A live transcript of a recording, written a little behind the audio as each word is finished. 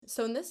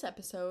So in this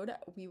episode,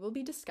 we will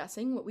be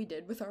discussing what we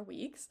did with our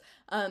weeks,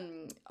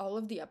 all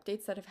of the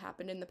updates that have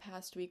happened in the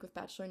past week with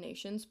Bachelor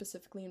Nation,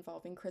 specifically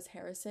involving Chris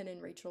Harrison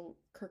and Rachel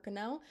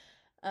Kirkconnell.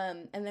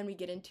 And then we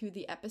get into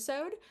the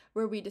episode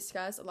where we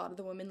discuss a lot of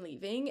the women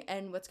leaving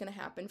and what's going to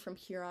happen from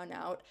here on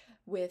out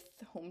with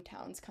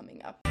hometowns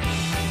coming up.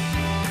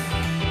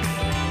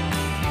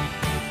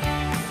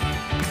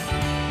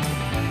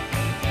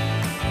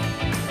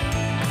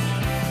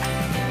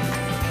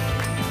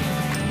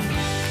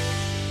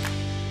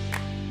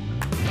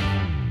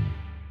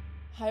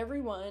 Hi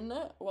everyone,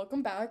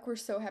 welcome back. We're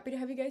so happy to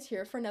have you guys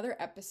here for another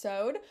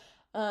episode.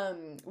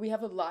 We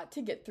have a lot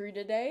to get through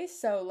today,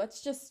 so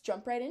let's just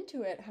jump right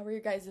into it. How were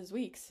your guys'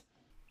 weeks?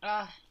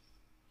 Bella,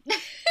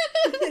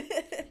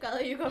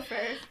 you go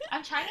first.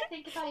 I'm trying to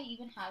think if I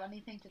even have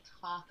anything to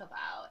talk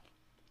about.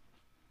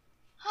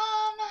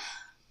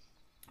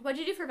 What'd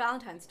you do for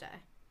Valentine's Day?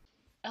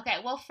 Okay,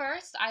 well,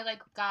 first, I,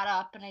 got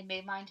up and I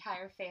made my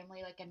entire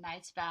family, a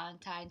nice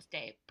Valentine's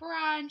Day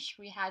brunch.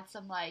 We had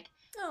some,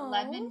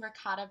 lemon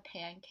ricotta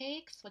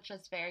pancakes, which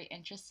was very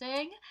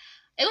interesting.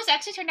 It was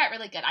actually turned out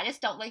really good. I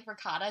just don't like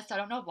ricotta, so I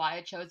don't know why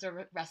I chose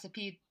a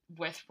recipe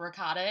with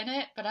ricotta in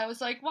it, but I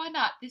was like, why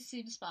not? This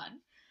seems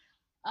fun.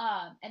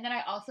 And then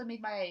I also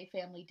made my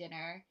family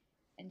dinner,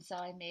 and so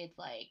I made,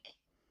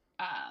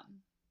 I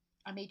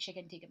made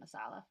chicken tikka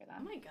masala for them.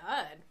 Oh my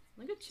god,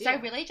 look at you. So I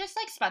really just,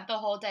 spent the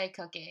whole day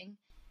cooking,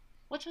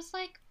 which was,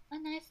 a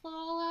nice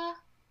little,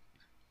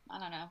 I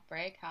don't know,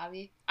 break,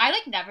 hobby. I,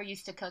 never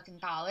used to cook in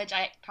college.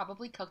 I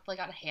probably cooked,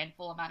 a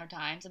handful amount of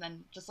times and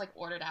then just,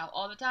 ordered out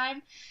all the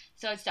time.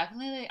 So it's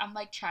definitely, I'm,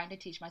 trying to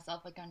teach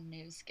myself, a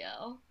new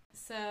skill.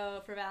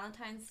 So for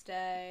Valentine's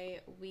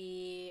Day,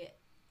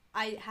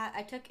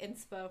 I took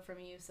inspo from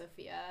you,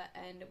 Sophia,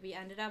 and we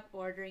ended up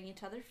ordering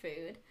each other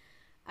food.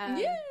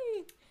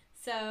 Yay!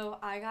 So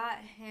I got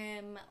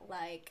him,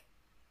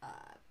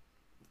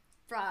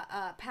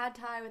 pad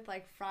thai with,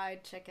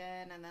 fried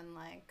chicken and then,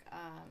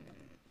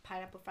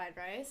 pineapple fried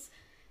rice.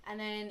 And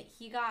then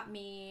he got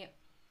me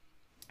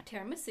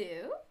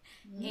tiramisu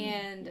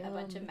and a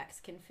bunch of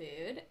Mexican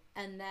food.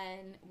 And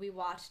then we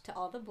watched To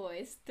All the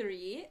Boys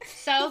 3.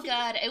 So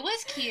good. It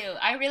was cute.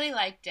 I really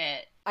liked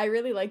it. I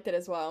really liked it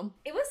as well.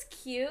 It was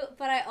cute,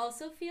 but I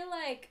also feel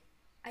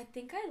I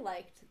think I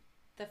liked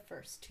the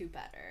first two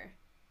better.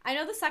 I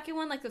know the second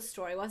one, the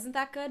story wasn't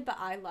that good, but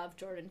I love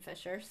Jordan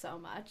Fisher so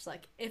much.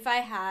 If I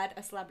had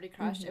a celebrity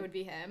crush, it would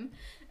be him.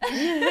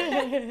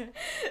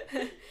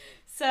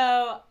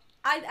 So,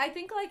 I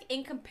think,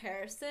 in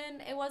comparison,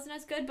 it wasn't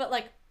as good, but,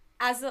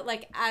 as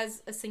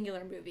a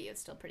singular movie, it's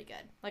still pretty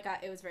good.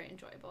 It was very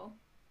enjoyable.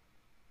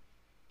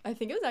 I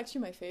think it was actually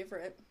my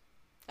favorite.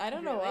 I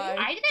don't know why.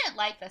 I didn't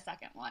like the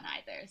second one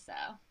either, so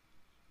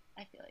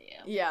I feel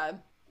you. Yeah.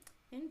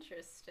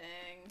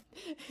 Interesting.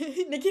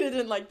 Nikita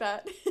didn't like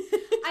that.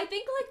 I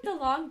think the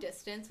long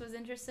distance was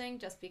interesting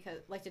just because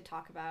to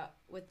talk about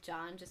with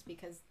John just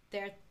because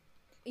they're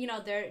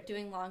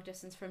doing long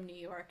distance from New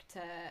York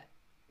to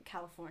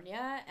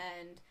California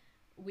and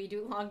we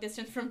do long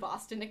distance from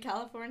Boston to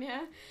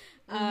California.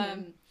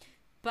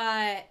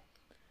 But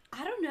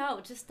I don't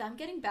know, just them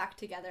getting back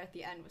together at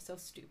the end was so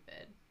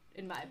stupid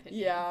in my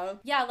opinion.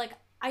 Yeah,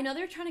 I know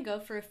they're trying to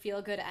go for a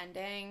feel good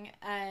ending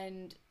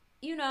and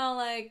you don't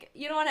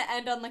want to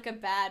end on, a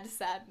bad,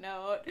 sad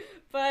note.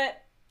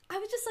 But I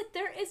was just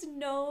there is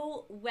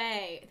no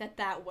way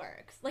that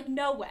works.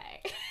 No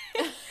way.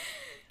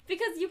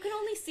 Because you can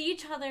only see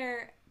each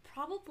other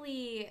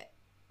probably,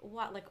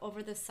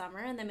 over the summer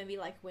and then maybe,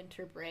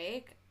 winter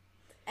break.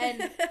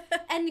 And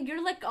and you're,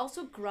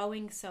 also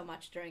growing so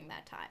much during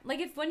that time.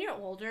 If when you're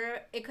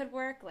older, it could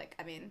work.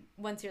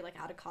 Once you're,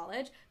 out of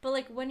college.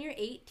 But, when you're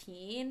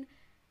 18,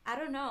 I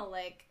don't know,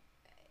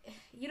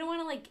 you don't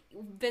want to,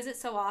 visit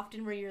so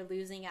often where you're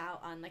losing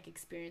out on,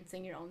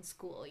 experiencing your own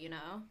school, you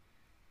know?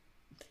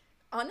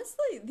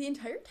 Honestly, the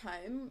entire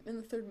time in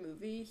the third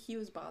movie, he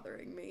was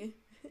bothering me.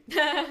 He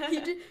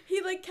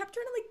kept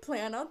trying to,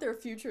 plan out their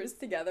futures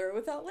together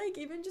without,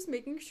 even just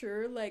making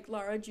sure,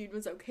 Lara Jean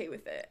was okay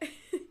with it.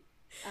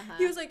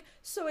 He was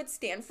so at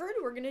Stanford,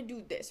 we're gonna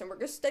do this, and we're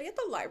gonna study at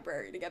the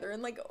library together,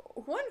 and,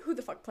 one, who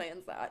the fuck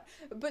plans that?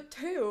 But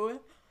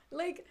two,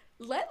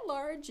 let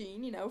Lara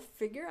Jean,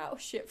 figure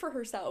out shit for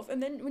herself.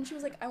 And then when she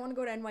was I want to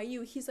go to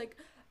NYU, he's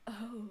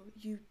oh,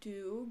 you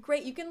do?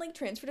 Great, you can,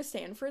 transfer to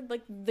Stanford,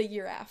 the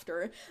year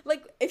after.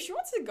 If she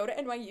wants to go to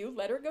NYU,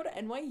 let her go to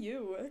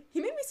NYU. He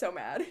made me so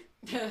mad.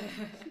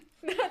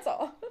 That's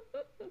all.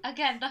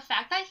 Again, the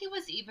fact that he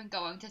was even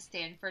going to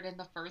Stanford in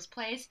the first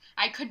place,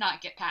 I could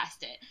not get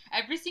past it.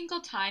 Every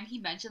single time he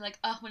mentioned,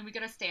 when we go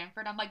to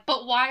Stanford, I'm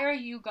but why are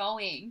you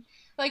going?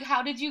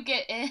 How did you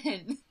get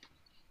in?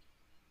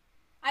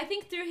 I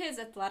think through his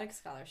athletic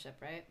scholarship,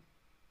 right?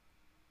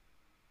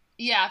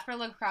 Yeah, for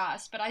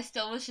lacrosse, but I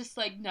still was just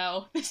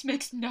no, this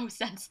makes no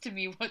sense to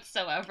me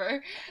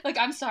whatsoever.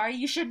 I'm sorry,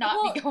 you should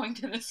not be going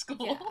to this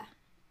school. Yeah.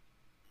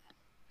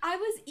 I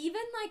was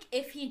even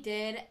if he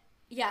did,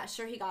 yeah,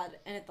 sure he got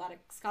an athletic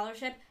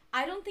scholarship,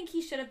 I don't think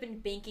he should have been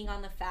banking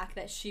on the fact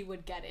that she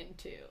would get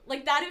into.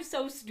 Like, that is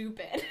so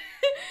stupid.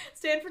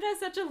 Stanford has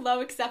such a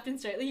low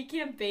acceptance rate. Like, you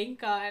can't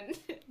bank on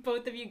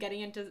both of you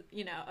getting into,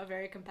 you know, a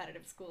very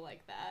competitive school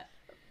like that.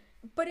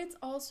 But it's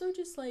also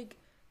just, like,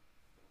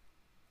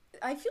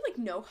 I feel like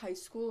no high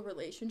school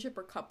relationship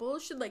or couple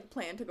should, like,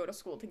 plan to go to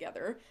school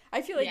together.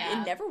 I feel like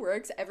it never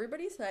works.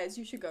 Everybody says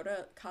you should go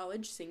to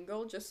college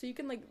single just so you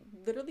can, like,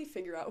 literally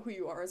figure out who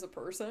you are as a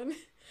person.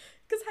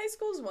 Because high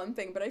school is one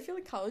thing, but I feel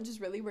like college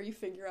is really where you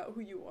figure out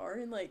who you are.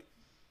 And, like,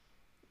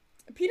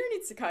 Peter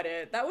needs to cut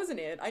it. That wasn't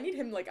it. I need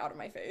him, like, out of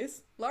my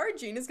face. Lara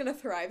Jean is gonna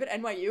thrive at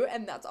NYU,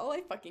 and that's all I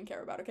fucking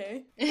care about,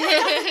 okay?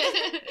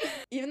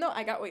 Even though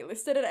I got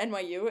waitlisted at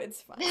NYU,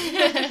 it's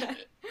fine.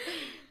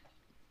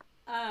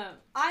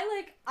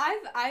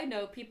 I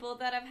know people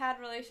that have had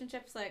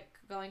relationships, like,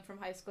 going from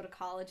high school to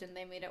college and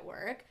they made it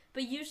work,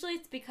 but usually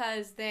it's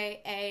because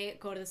they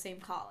go to the same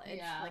college,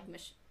 like,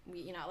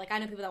 you know, like, I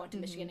know people that went to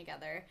Michigan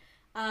together,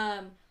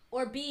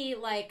 or B,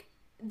 like,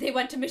 they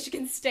went to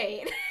Michigan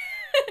State,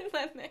 and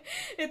then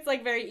it's,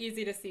 like, very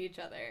easy to see each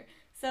other,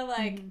 so,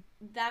 like,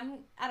 them,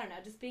 I don't know,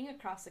 just being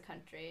across the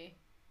country,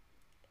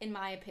 in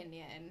my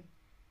opinion,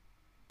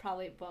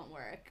 probably won't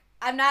work.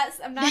 I'm not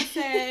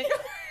saying...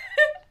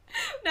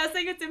 I'm not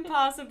saying it's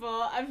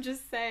impossible. I'm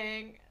just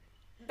saying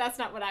that's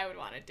not what I would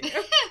want to do.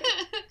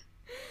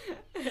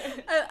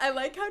 I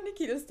like how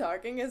Nikita's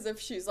talking as if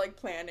she's, like,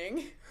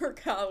 planning her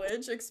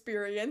college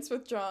experience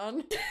with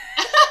John.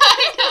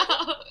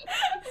 I know.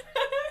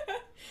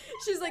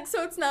 She's like,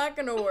 so it's not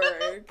gonna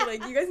work.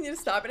 Like, you guys need to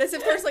stop it. As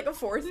if there's, like, a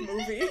fourth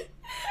movie.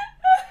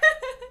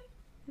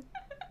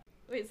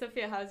 Wait,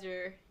 Sophia, how's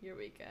your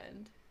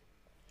weekend?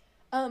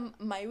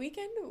 My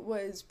weekend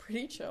was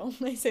pretty chill.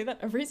 I say that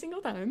every single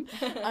time.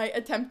 I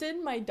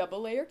attempted my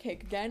double layer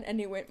cake again,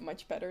 and it went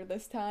much better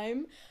this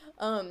time.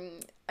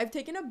 I've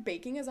taken up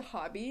baking as a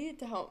hobby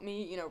to help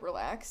me, you know,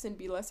 relax and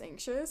be less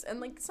anxious, and,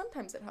 like,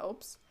 sometimes it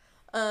helps.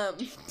 That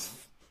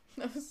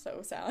was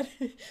so sad.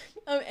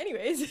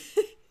 Anyways,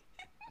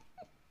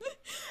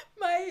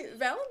 my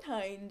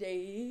Valentine's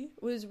Day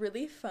was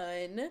really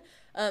fun.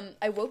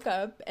 I woke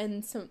up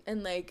and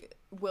like,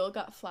 Will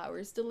got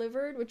flowers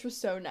delivered, which was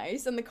so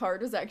nice, and the card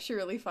was actually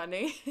really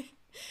funny.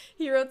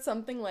 He wrote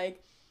something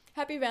like,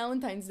 "Happy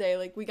Valentine's Day,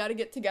 like, we gotta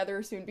get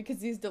together soon because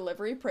these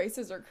delivery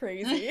prices are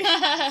crazy."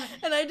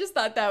 And I just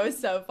thought that was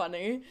so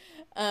funny.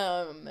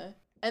 And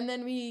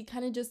then we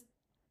kind of just,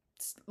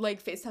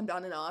 like, FaceTimed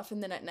on and off,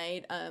 and then at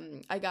night,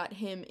 I got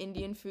him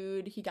Indian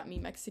food, he got me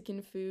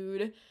Mexican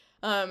food.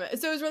 So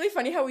it was really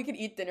funny how we could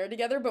eat dinner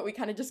together, but we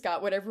kind of just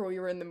got whatever we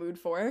were in the mood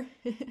for.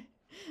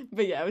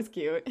 But yeah, it was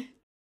cute.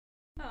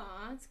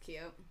 Aw, that's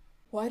cute.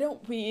 Why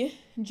don't we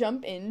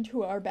jump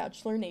into our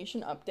Bachelor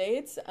Nation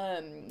updates?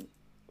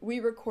 We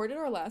recorded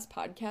our last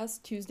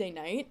podcast Tuesday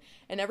night,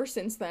 and ever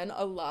since then,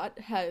 a lot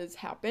has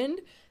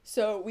happened.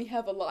 So we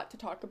have a lot to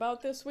talk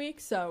about this week,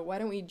 so why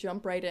don't we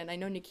jump right in? I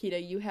know, Nikita,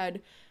 you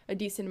had a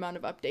decent amount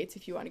of updates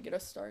if you want to get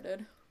us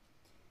started.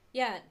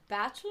 Yeah,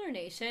 Bachelor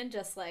Nation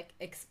just, like,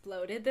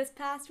 exploded this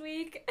past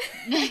week.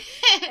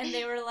 And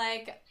they were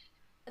like,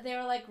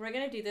 we're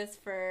going to do this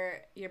for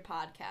your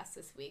podcast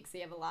this week, so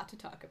you have a lot to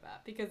talk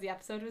about, because the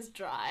episode was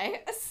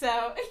dry.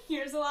 So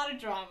here's a lot of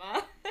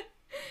drama.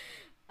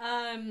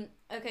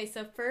 Okay,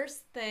 so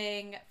first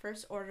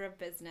order of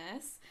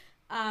business.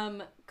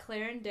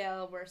 Claire and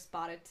Dale were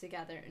spotted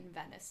together in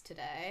Venice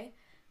today.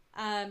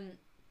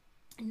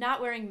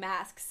 Not wearing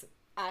masks,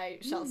 I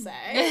shall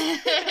say.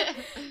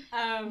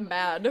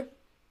 Bad.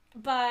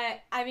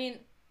 But, I mean,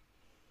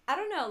 I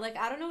don't know. Like,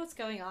 I don't know what's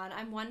going on.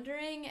 I'm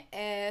wondering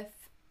if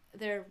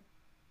they're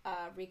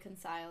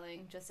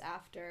reconciling just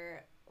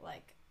after,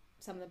 like,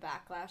 some of the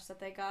backlash that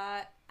they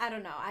got. I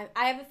don't know.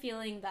 I have a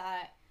feeling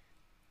that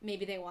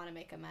maybe they want to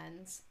make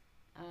amends.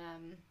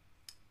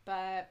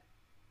 But,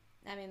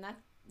 I mean,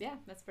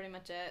 that's pretty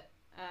much it.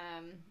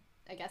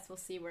 I guess we'll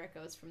see where it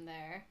goes from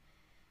there.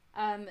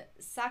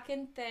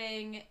 Second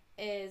thing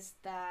is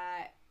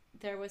that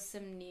there was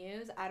some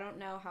news. I don't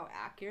know how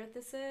accurate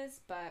this is,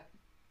 but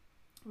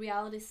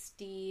Reality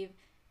Steve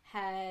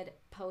had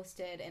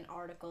posted an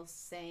article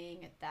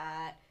saying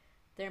that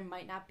there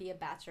might not be a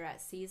Bachelorette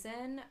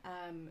season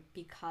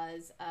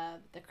because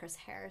of the Chris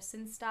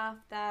Harrison stuff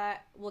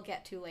that we'll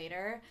get to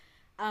later.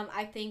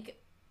 I think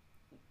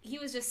he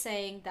was just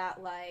saying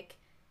that, like,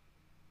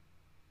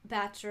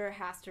 Bachelor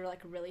has to,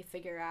 like, really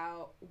figure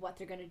out what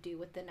they're going to do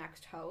with the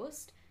next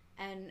host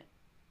and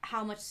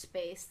how much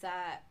space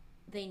that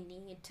they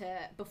need to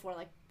before,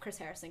 like, Chris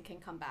Harrison can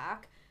come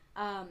back.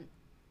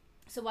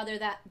 So whether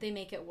that they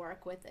make it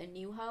work with a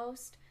new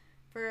host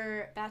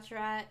for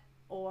Bachelorette,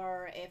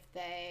 or if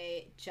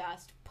they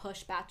just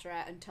push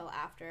Bachelorette until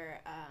after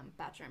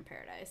Bachelor in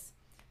Paradise.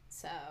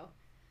 So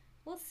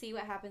we'll see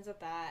what happens with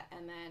that.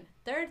 And then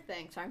third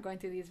thing, so I'm going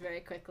through these very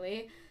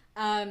quickly.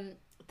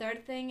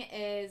 Third thing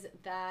is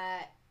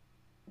that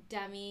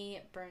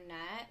Demi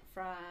Burnett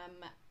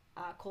from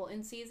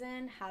Colton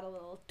season had a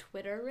little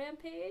Twitter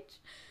rampage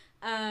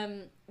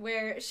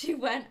where she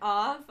went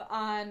off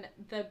on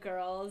the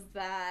girls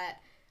that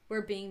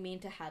were being mean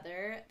to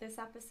Heather this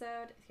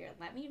episode. Here,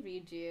 let me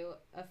read you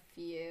a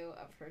few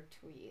of her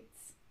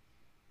tweets.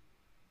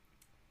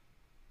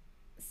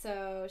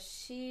 So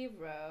she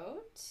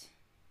wrote,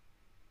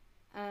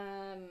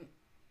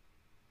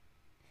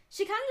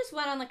 she kind of just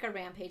went on like a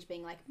rampage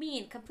being like,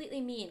 mean,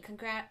 completely mean,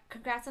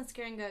 congrats on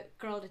scaring a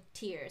girl to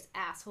tears,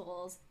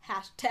 assholes,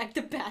 hashtag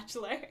The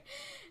Bachelor.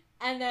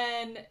 And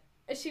then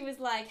she was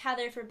like,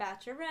 Heather for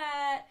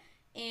Bachelorette,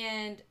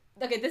 and,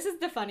 okay, this is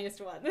the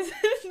funniest one. This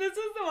is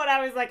the one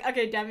I was like,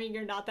 okay, Demi,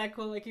 you're not that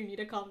cool, like, you need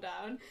to calm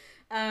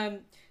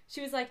down.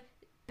 She was like,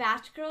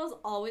 Batch girls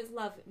always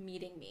love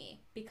meeting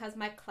me because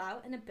my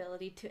clout and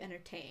ability to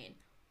entertain.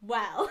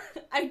 Well,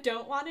 I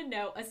don't want to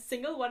know a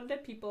single one of the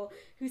people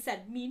who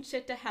said mean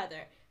shit to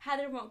Heather.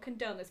 Heather won't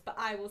condone this, but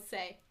I will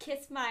say,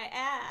 kiss my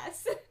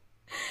ass.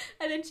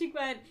 And then she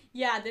went,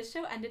 yeah, this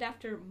show ended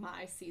after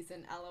my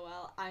season,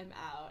 LOL, I'm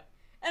out.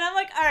 And I'm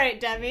like, all right,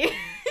 Demi,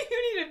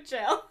 you need to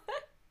chill.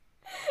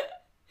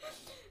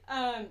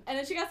 And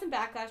then she got some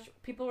backlash.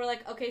 People were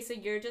like, okay, so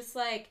you're just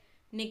like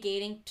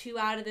negating 2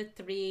 out of the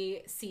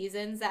 3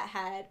 seasons that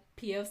had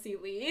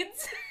POC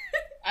leads.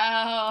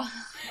 Oh.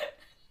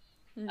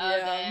 Yeah.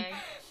 Okay.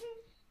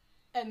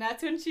 And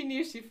that's when she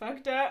knew she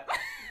fucked up.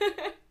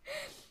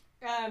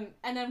 And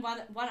then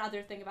one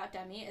other thing about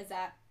Demi is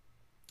that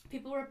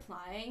people were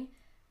replying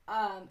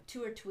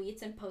to her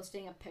tweets and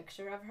posting a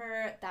picture of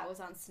her that was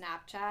on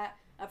Snapchat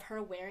of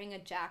her wearing a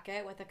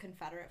jacket with a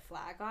Confederate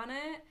flag on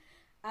it.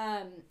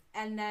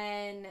 And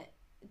then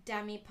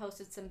Demi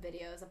posted some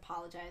videos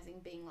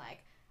apologizing, being like,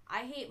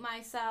 I hate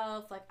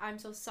myself, like, I'm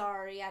so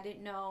sorry, I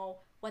didn't know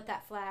what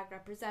that flag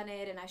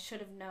represented, and I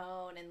should have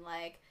known, and,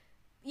 like,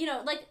 you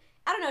know, like,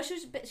 I don't know, she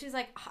was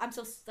like, I'm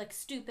so, like,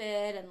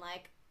 stupid, and,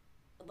 like,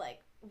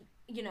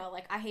 you know,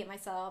 like, I hate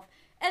myself.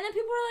 And then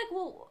people were like,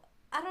 well,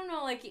 I don't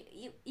know, like,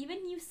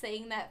 even you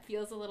saying that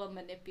feels a little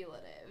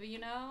manipulative, you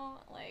know?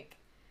 Like,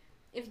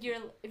 if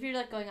you're,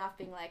 like, going off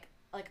being like,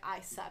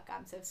 I suck,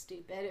 I'm so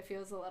stupid, it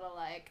feels a little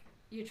like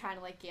you're trying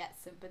to, like, get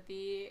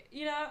sympathy,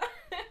 you know?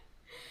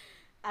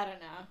 I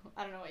don't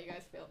know what you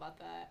guys feel about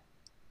that.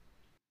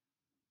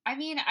 I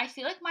mean, I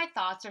feel like my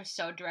thoughts are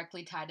so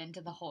directly tied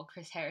into the whole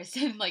Chris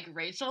Harrison, like,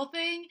 Rachel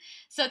thing,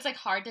 so it's, like,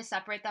 hard to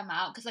separate them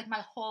out, because, like,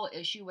 my whole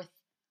issue with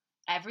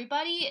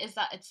everybody is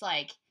that it's,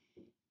 like,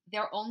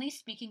 they're only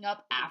speaking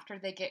up after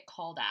they get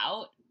called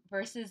out,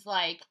 versus,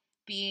 like,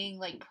 being,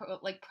 like,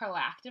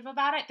 proactive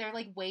about it. They're,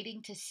 like,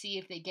 waiting to see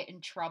if they get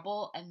in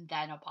trouble and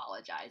then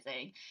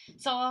apologizing.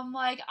 So I'm,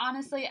 like,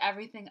 honestly,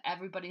 everything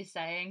everybody's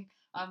saying,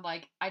 I'm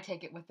like, I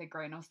take it with a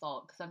grain of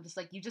salt, because I'm just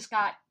like,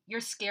 you're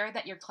scared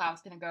that your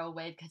clout's gonna go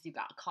away because you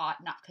got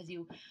caught, not because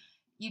you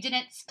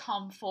didn't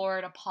come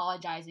forward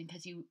apologizing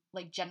because you,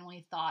 like,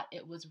 genuinely thought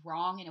it was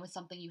wrong and it was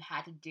something you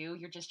had to do.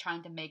 You're just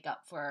trying to make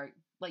up for,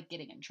 like,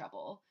 getting in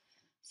trouble.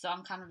 So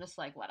I'm kind of just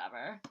like,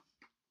 whatever.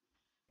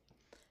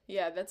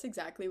 Yeah, that's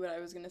exactly what I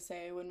was gonna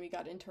say when we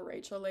got into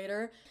Rachel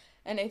later.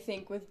 And I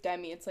think with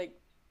Demi, it's like,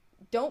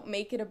 don't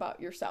make it about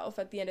yourself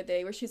at the end of the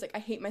day, where she's like, I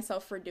hate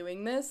myself for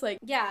doing this. Like,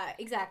 yeah,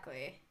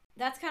 exactly.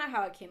 That's kind of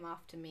how it came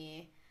off to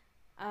me.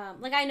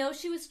 Like, I know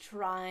she was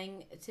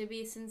trying to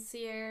be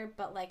sincere,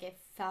 but, like, it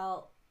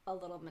felt a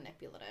little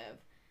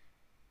manipulative.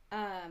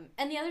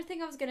 And the other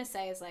thing I was gonna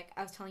say is, like,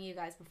 I was telling you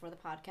guys before the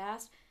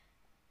podcast,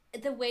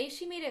 the way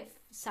she made it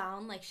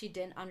sound like she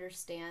didn't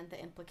understand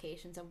the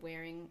implications of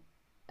wearing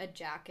a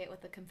jacket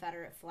with a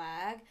Confederate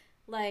flag,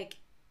 like,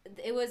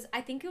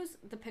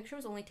 the picture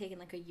was only taken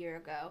like a year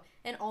ago,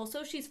 and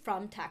also she's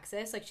from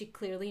Texas, like, she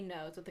clearly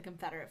knows what the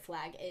Confederate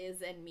flag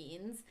is and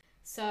means.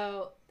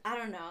 So I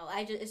don't know,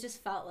 it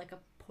just felt like a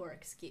poor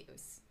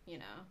excuse, you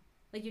know,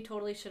 like, you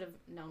totally should have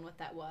known what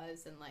that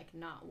was and, like,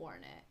 not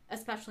worn it,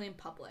 especially in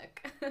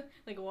public.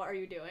 Like, what are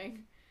you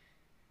doing?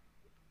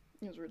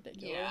 it was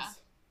ridiculous. Yeah.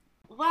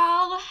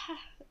 Well,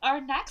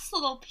 our next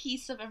little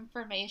piece of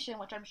information,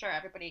 which I'm sure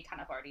everybody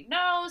kind of already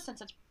knows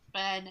since it's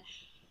been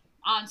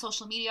on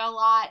social media a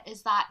lot,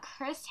 is that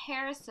Chris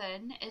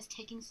Harrison is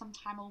taking some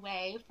time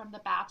away from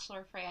the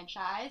Bachelor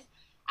franchise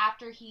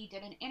after he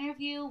did an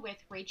interview with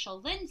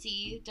Rachel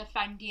Lindsay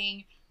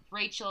defending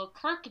Rachel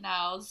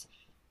Kirkconnell's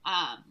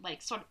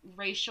like, sort of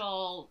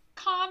racial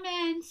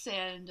comments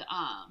and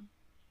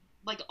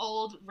like,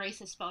 old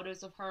racist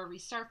photos of her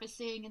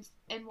resurfacing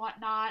and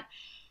whatnot.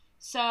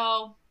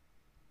 So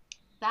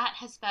that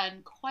has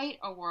been quite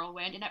a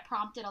whirlwind, and it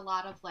prompted a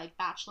lot of, like,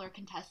 Bachelor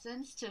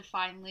contestants to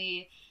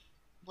finally,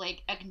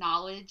 like,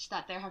 acknowledge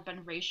that there have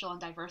been racial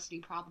and diversity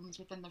problems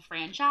within the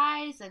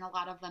franchise, and a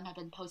lot of them have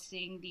been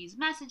posting these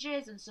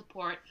messages in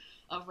support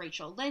of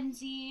Rachel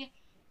Lindsay.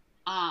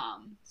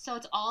 So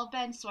it's all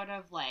been sort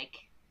of, like,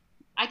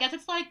 I guess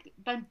it's, like,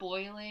 been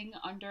boiling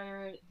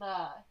under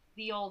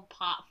the old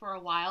pot for a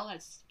while, and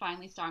it's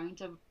finally starting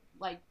to,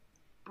 like,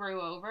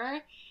 brew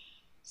over.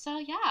 So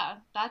yeah,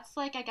 that's,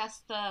 like, I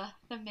guess the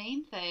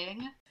main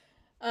thing.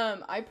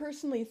 I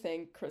personally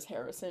think Chris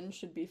Harrison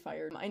should be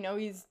fired. I know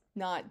he's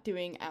not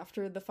doing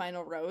After the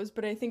Final Rose,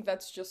 but I think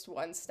that's just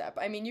one step.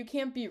 I mean, you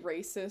can't be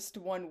racist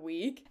one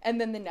week and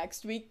then the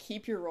next week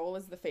keep your role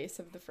as the face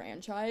of the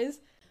franchise.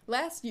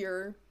 Last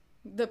year,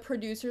 the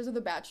producers of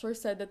The Bachelor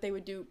said that they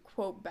would do,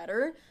 quote,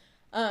 better.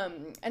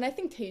 And I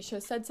think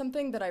Tayshia said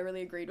something that I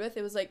really agreed with.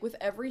 It was like, with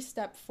every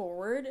step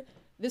forward,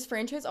 this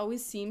franchise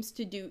always seems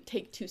to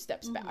take 2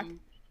 steps back.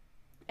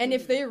 And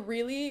if they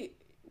really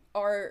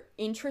are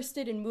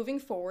interested in moving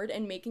forward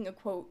and making a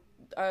quote,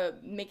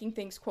 making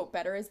things, quote,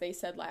 better, as they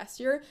said last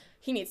year,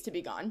 he needs to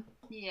be gone.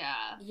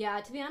 Yeah. Yeah,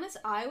 to be honest,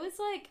 I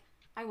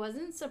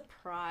wasn't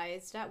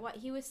surprised at what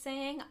he was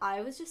saying.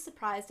 I was just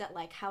surprised at,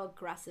 like, how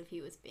aggressive he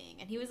was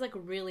being. And he was, like,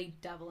 really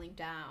doubling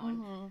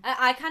down.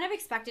 I kind of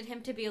expected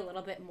him to be a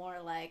little bit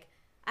more, like,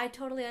 I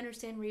totally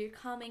understand where you're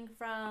coming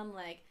from.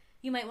 Like,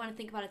 you might want to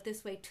think about it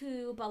this way,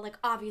 too. But, like,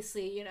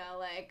 obviously, you know,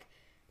 like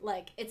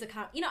it's a...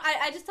 You know,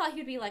 I just thought he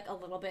would be, like, a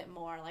little bit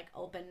more, like,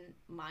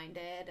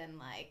 open-minded and,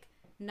 like,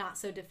 not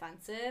so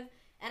defensive.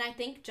 And I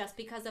think just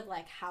because of,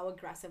 like, how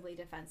aggressively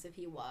defensive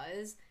he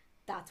was...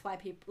 That's why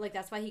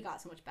he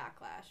got so much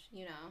backlash,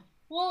 you know?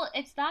 Well,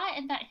 it's that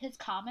and that his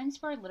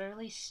comments were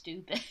literally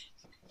stupid.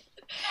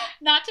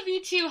 Not to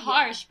be too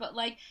harsh, but,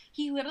 like,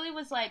 he literally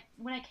was like,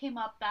 when it came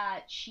up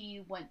that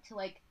she went to,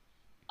 like,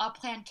 a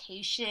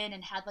plantation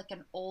and had, like,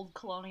 an old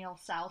colonial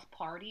South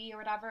party or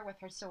whatever with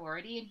her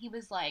sorority, and he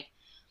was like,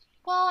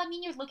 well, I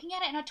mean, you're looking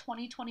at it in a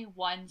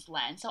 2021's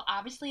lens, so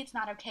obviously it's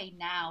not okay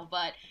now,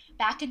 but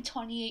back in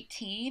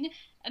 2018,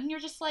 and you're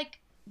just like,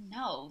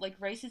 no, like,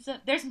 racism,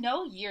 there's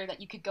no year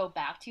that you could go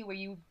back to where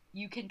you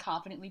can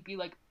confidently be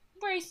like,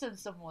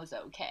 racism was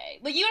okay.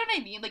 Like, you know what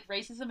I mean? Like,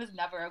 racism is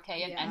never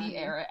okay in any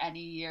era,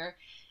 any year,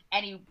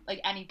 any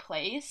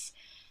place.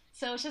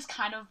 So it's just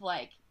kind of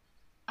like,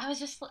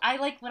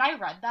 when I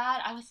read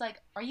that, I was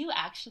like, are you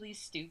actually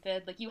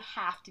stupid? Like, you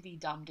have to be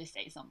dumb to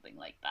say something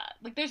like that.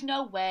 Like, there's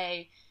no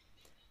way.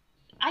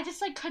 I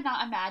just, like, could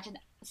not imagine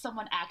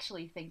someone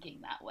actually thinking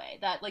that way,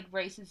 that, like,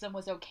 racism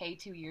was okay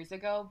 2 years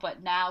ago,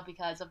 but now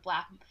because of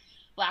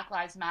Black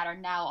Lives Matter,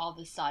 now all of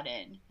a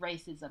sudden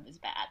racism is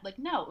bad. Like,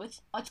 no,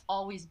 it's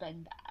always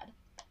been bad.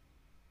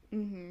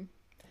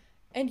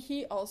 And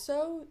he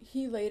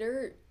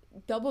later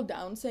doubled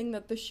down, saying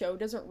that the show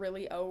doesn't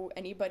really owe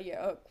anybody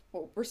a,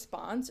 quote,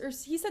 response, or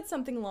he said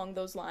something along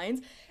those lines,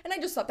 and I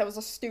just thought that was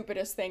the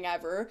stupidest thing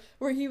ever,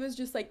 where he was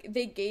just like,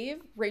 they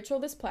gave Rachel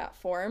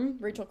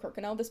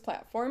Kirkconnell this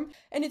platform,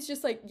 and it's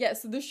just like,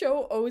 yes, the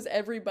show owes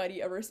everybody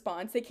a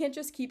response. They can't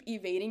just keep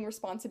evading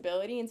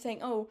responsibility and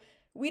saying, oh,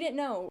 we didn't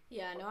know.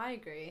 Yeah, no, I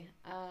agree.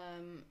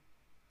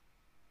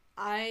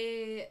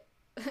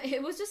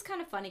 It was just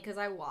kind of funny because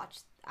I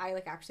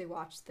actually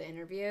watched the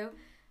interview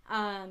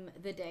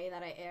the day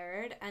that I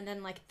aired, and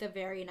then, like, the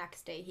very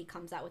next day he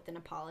comes out with an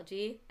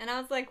apology, and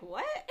I was like,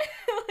 what?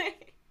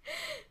 Like,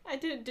 I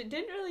didn't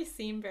really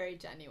seem very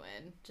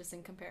genuine, just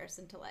in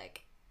comparison to,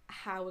 like,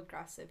 how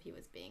aggressive he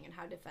was being and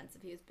how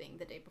defensive he was being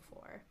the day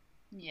before.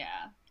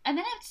 Yeah. And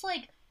then it's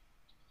like,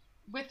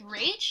 with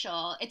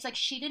Rachel, it's like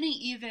she didn't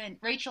even,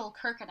 Rachel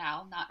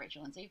Kirkconnell, not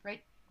Rachel Lindsay,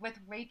 right? With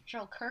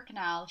Rachel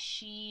Kirkconnell,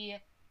 she,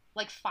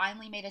 like,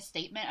 finally made a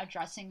statement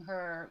addressing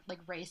her,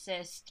 like,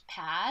 racist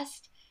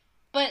past.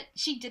 But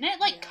she didn't,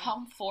 like,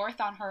 come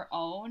forth on her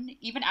own,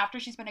 even after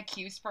she's been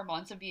accused for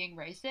months of being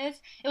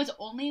racist. It was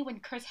only when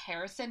Chris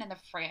Harrison and the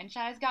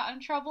franchise got in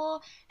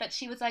trouble that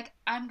she was like,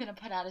 I'm gonna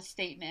put out a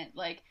statement,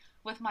 like,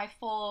 with my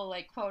full,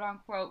 like,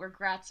 quote-unquote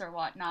regrets or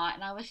whatnot.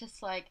 And I was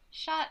just like,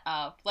 shut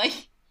up.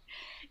 Like,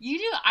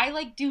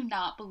 I do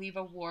not believe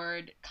a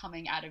word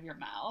coming out of your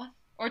mouth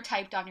or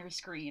typed on your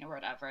screen or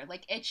whatever.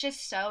 Like, it's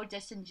just so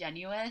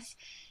disingenuous.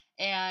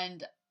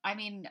 And, I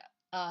mean,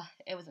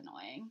 it was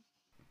annoying.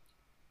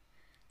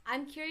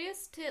 I'm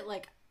curious to,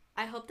 like,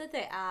 I hope that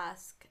they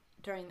ask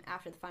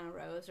after the final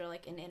rose or,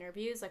 like, in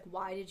interviews, like,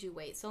 why did you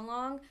wait so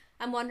long?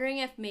 I'm wondering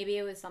if maybe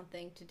it was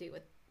something to do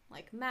with,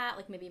 like, Matt.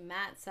 Like, maybe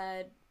Matt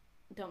said,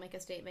 don't make a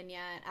statement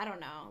yet. I don't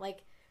know.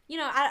 Like, you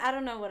know, I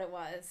don't know what it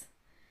was.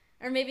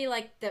 Or maybe,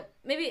 like, I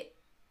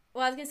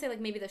was gonna say,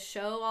 like, maybe the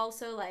show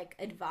also, like,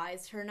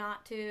 advised her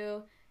not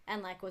to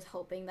and, like, was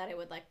hoping that it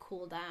would, like,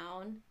 cool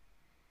down.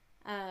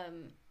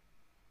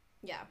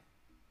 Yeah.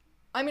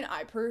 I mean,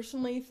 I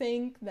personally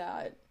think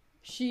that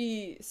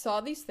she saw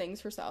these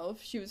things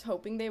herself. She was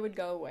hoping they would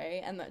go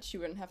away and that she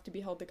wouldn't have to be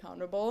held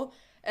accountable.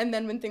 And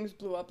then when things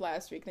blew up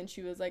last week, then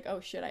she was like, oh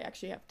shit, I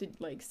actually have to,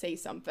 like, say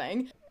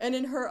something. And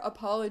in her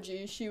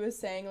apology, she was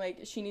saying, like,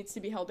 she needs to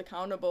be held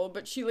accountable,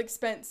 but she, like,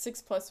 spent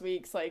 6+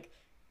 weeks, like,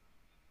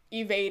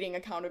 evading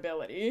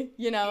accountability,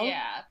 you know?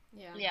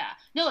 Yeah.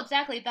 No,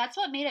 exactly. That's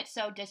what made it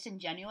so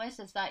disingenuous,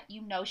 is that,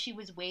 you know, she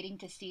was waiting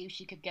to see if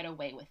she could get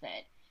away with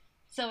it.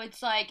 So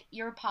it's like,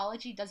 your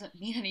apology doesn't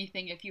mean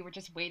anything if you were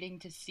just waiting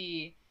to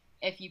see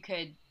if you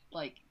could,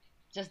 like,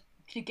 just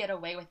to get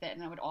away with it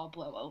and it would all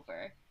blow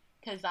over.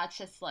 Because that's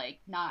just, like,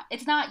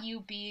 it's not you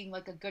being,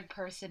 like, a good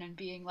person and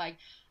being like,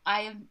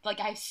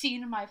 I've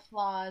seen my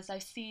flaws,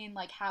 I've seen,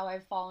 like, how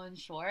I've fallen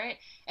short.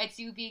 It's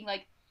you being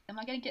like, am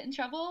I gonna get in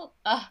trouble?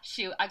 Oh,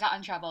 shoot, I got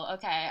in trouble.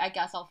 Okay, I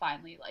guess I'll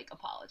finally, like,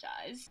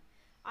 apologize.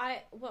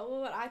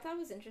 What I thought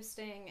was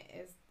interesting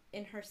is,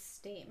 in her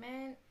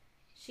statement,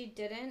 she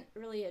didn't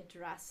really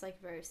address,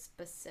 like, very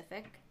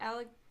specific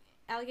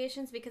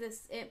allegations,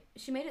 because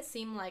she made it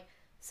seem like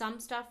some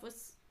stuff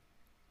was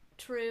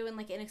true and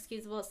like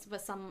inexcusable,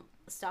 but some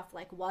stuff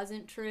like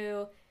wasn't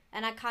true.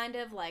 And I kind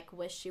of like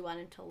wish she went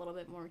into a little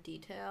bit more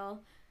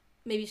detail.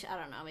 Maybe I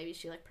don't know, maybe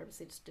she like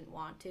purposely just didn't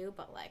want to,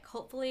 but like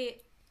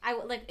hopefully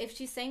like if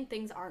she's saying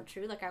things aren't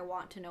true, like I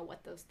want to know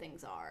what those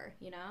things are,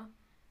 you know?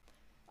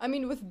 I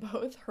mean, with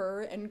both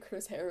her and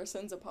Chris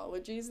Harrison's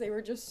apologies, they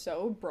were just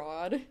so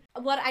broad.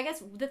 What I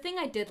guess the thing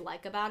I did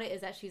like about it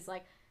is that she's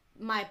like,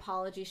 my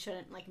apology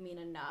shouldn't like mean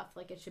enough.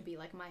 Like it should be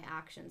like my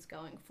actions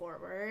going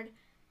forward.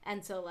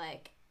 And so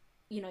like,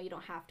 you know, you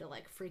don't have to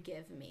like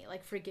forgive me.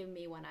 Like forgive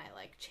me when I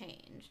like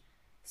change.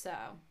 So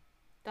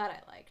that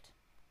I liked.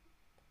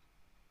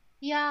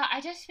 Yeah, I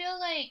just feel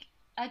like,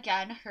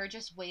 again, her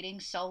just waiting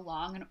so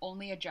long and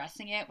only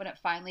addressing it when it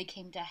finally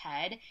came to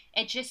head,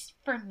 it just,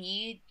 for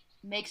me,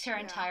 makes her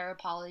entire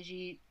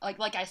apology,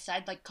 like I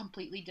said, like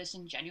completely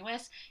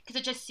disingenuous, because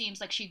it just seems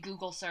like she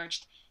Google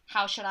searched,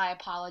 how should I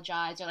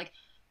apologize, or like,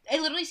 it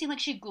literally seemed like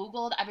she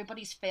Googled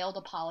everybody's failed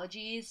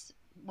apologies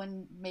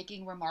when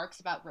making remarks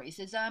about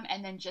racism,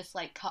 and then just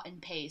like cut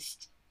and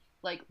paste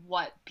like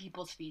what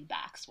people's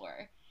feedbacks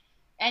were.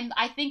 And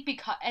I think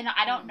because, and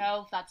I don't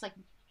know if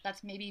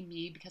that's maybe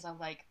me, because I'm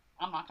like,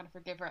 I'm not gonna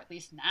forgive her, at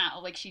least now,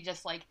 like she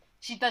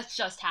that's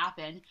just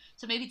happened,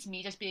 so maybe it's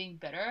me just being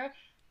bitter.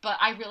 But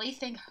I really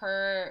think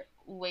her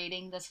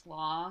waiting this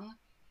long,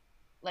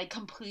 like,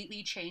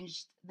 completely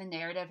changed the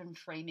narrative and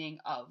framing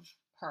of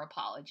her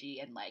apology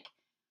and, like,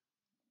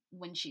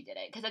 when she did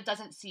it. Because it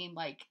doesn't seem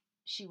like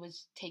she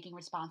was taking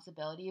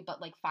responsibility, but,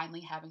 like,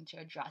 finally having to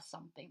address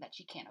something that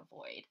she can't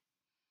avoid.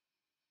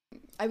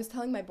 I was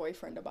telling my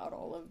boyfriend about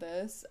all of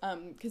this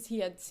because he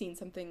had seen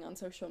something on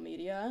social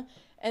media,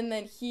 and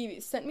then he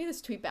sent me this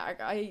tweet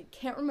back. I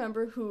can't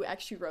remember who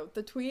actually wrote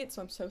the tweet,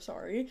 so I'm so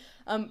sorry.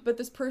 But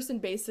this person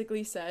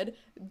basically said,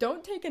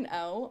 don't take an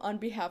L on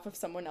behalf of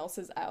someone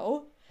else's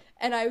L.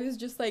 And I was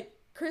just like,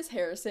 Chris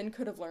Harrison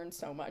could have learned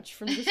so much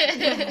from just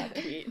reading that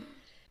tweet.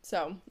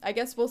 So I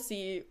guess we'll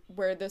see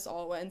where this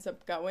all ends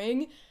up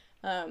going.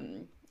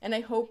 And I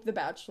hope The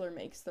Bachelor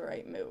makes the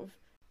right move.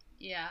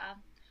 Yeah.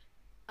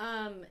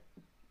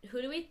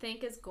 Who do we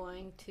think is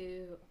going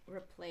to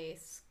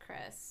replace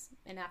Chris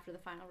in After the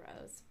Final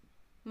Rose?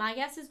 My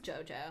guess is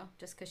JoJo,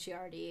 just because she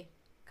already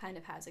kind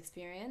of has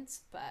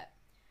experience, but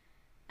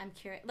I'm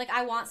curious. Like,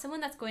 I want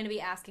someone that's going to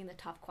be asking the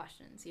tough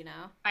questions, you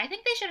know? I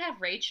think they should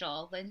have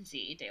Rachel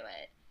Lindsay do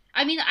it.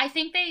 I mean, I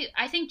think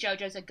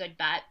JoJo's a good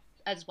bet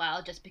as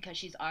well, just because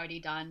she's already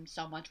done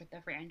so much with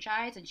the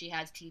franchise and she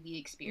has TV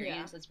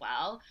experience as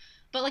well.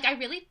 But, like, I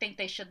really think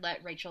they should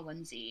let Rachel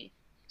Lindsay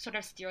sort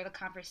of steer the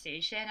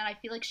conversation, and I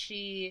feel like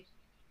she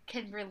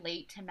can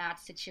relate to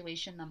Matt's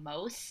situation the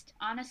most,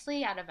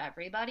 honestly, out of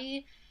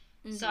everybody.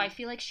 Mm-hmm. So I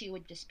feel like she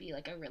would just be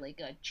like a really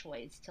good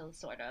choice to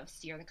sort of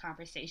steer the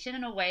conversation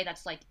in a way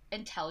that's like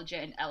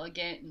intelligent and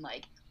elegant and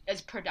like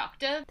is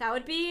productive. That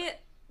would be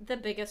the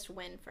biggest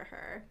win for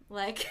her.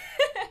 Like,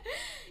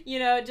 you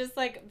know, just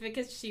like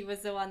because she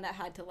was the one that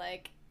had to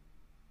like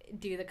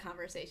do the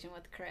conversation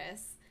with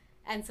Chris.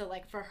 And so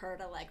like for her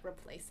to like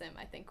replace him,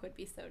 I think would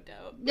be so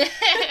dope.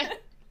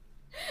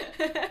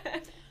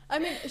 I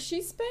mean,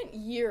 she spent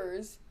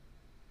years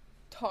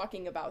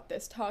talking about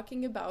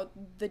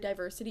the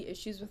diversity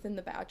issues within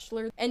The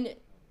Bachelor, and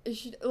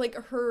she, like,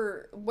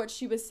 what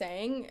she was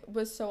saying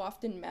was so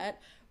often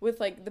met with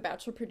like the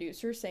Bachelor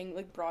producers saying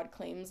like broad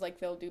claims like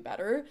they'll do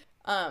better.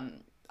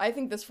 I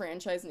think this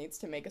franchise needs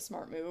to make a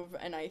smart move,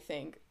 and I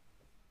think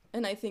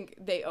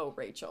they owe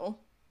Rachel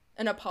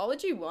an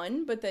apology,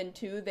 one, but then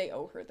two, they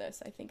owe her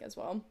this, I think, as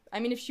well. I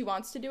mean, if she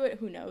wants to do it,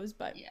 who knows,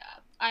 but... Yeah,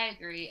 I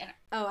agree.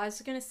 Oh, I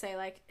was gonna say,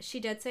 like, she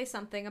did say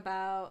something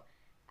about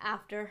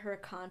after her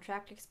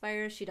contract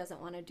expires, she doesn't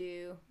want to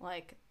do,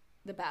 like,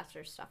 the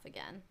Bachelor stuff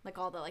again. Like,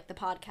 all the, like, the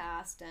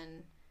podcast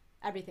and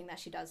everything that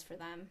she does for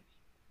them.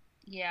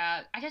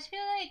 Yeah, I just feel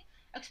like,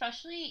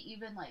 especially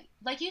even,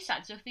 like you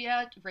said,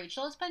 Sophia,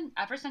 Rachel has been,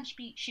 ever since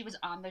she was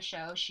on the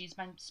show, she's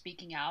been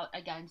speaking out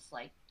against,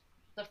 like,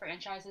 the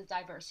franchise's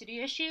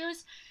diversity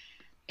issues.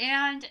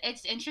 And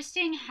it's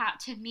interesting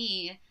to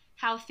me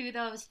how through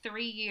those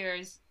 3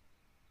 years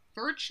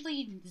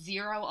virtually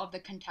zero of the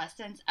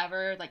contestants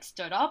ever like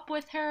stood up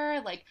with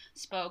her, like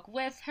spoke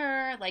with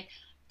her. Like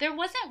there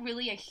wasn't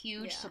really a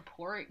huge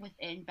support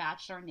within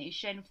Bachelor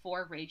Nation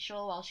for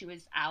Rachel while she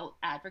was out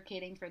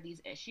advocating for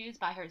these issues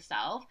by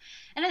herself.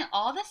 And then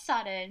all of a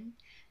sudden,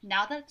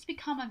 now that it's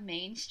become a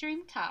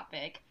mainstream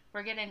topic,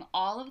 we're getting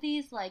all of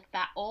these, like,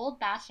 old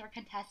Bachelor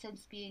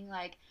contestants being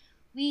like,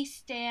 we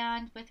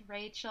stand with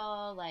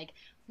Rachel, like,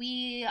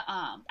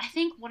 I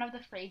think one of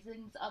the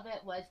phrasings of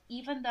it was,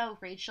 even though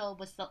Rachel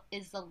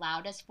is the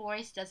loudest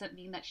voice, doesn't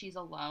mean that she's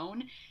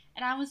alone.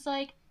 And I was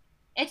like,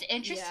 it's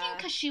interesting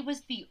because she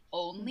was the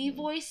only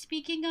voice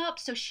speaking up,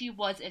 so she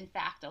was, in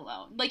fact,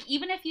 alone. Like,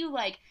 even if you,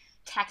 like,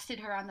 texted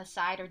her on the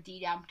side or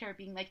DM'd her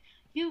being like,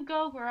 you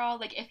go, girl,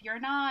 like, if you're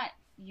not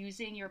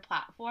using your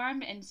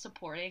platform and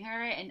supporting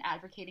her and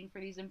advocating for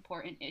these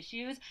important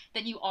issues,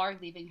 then you are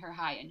leaving her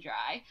high and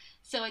dry.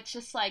 So it's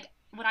just like,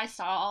 when I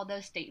saw all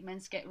those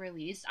statements get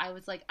released, I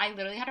was like, I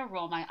literally had to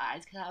roll my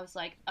eyes because I was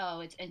like, oh,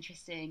 it's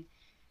interesting.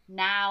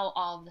 now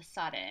all of a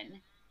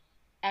sudden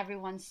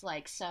everyone's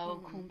like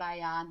so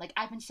kumbaya, like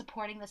I've been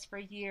supporting this for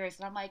years,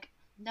 and I'm like,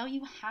 no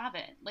you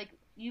haven't, like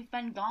you've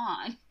been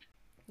gone.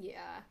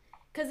 Yeah,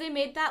 because they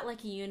made that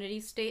like unity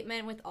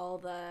statement with all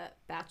the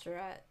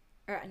bachelorette,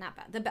 or not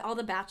all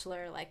the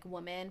bachelor like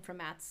women from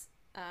Matt's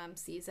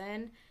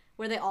season,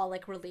 where they all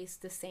like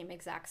released the same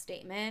exact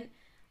statement,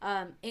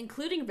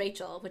 including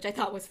Rachel, which I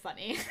thought was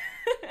funny.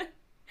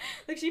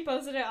 Like she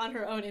posted it on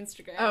her own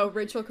Instagram. Oh,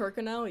 Rachel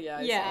Kirkconnell? Yeah,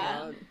 I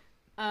saw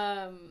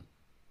that.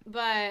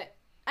 But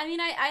I mean,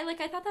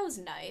 I thought that was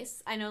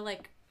nice. I know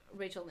like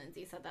Rachel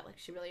Lindsay said that like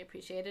she really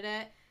appreciated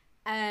it.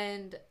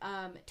 And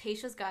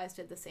Tayshia's guys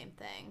did the same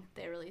thing.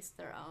 They released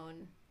their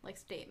own like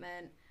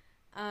statement.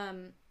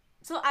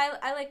 So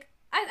I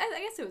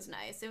guess it was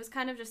nice. It was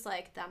kind of just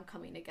like them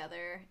coming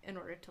together in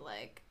order to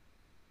like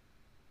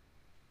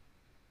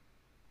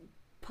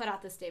put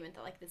out the statement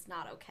that like it's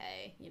not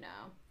okay, you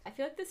know. I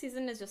feel like the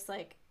season is just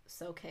like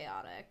so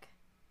chaotic.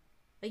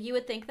 Like you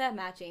would think that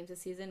Matt James'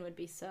 season would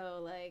be so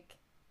like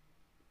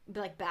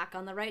back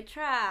on the right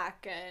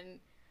track, and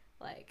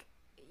like,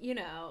 you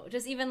know,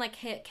 just even like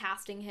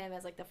casting him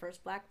as like the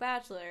first Black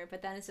Bachelor,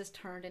 but then it's just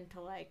turned into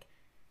like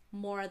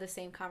more of the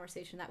same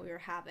conversation that we were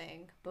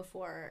having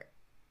before,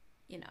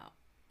 you know,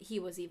 he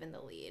was even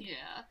the lead.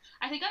 Yeah,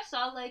 I think I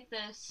saw like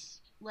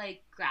this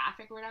like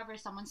graphic or whatever,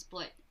 someone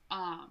split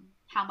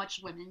how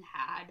much women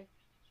had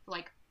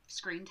like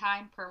screen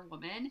time per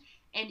woman,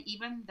 and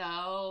even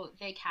though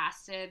they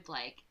casted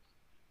like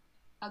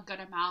a good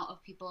amount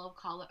of people of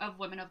color, of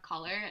women of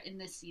color in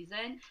this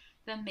season,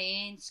 the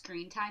main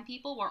screen time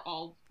people were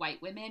all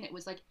white women. It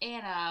was like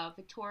Anna,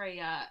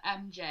 Victoria,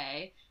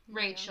 MJ,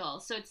 Rachel.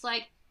 So it's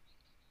like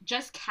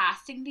just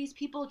casting these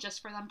people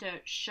just for them to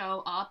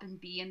show up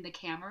and be in the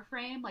camera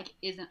frame like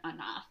isn't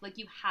enough. Like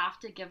you have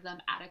to give them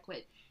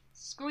adequate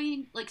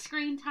screen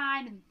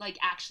time and like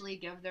actually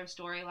give their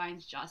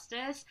storylines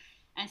justice,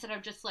 instead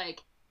of just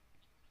like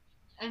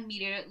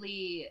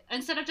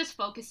instead of just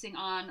focusing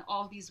on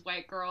all these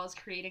white girls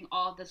creating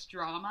all this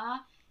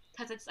drama,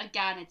 because it's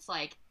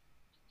like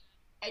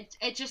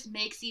it just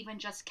makes, even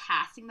just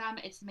casting them,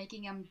 it's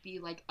making them be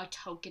like a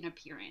token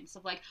appearance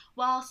of like,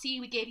 well, see,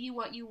 we gave you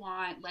what you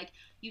want, like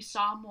you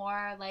saw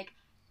more like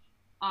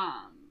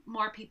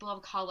more people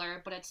of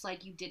color, but it's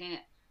like you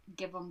didn't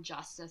give them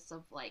justice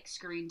of like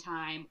screen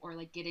time or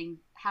like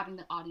having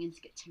the audience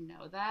get to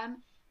know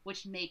them,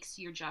 which makes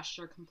your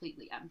gesture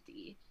completely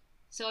empty.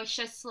 So it's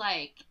just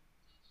like,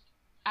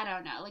 I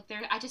don't know, like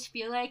I just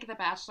feel like The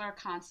Bachelor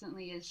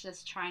constantly is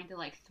just trying to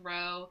like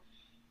throw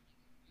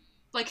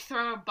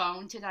a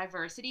bone to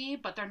diversity,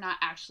 but they're not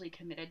actually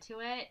committed to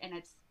it, and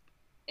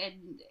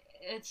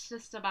it's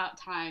just about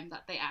time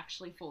that they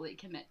actually fully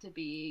commit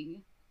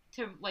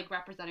to like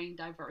representing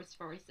diverse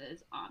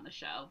voices on the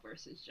show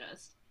versus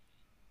just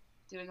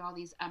doing all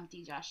these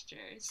empty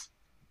gestures.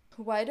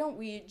 Why don't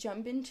we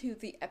jump into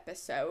the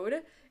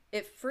episode?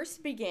 It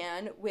first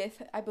began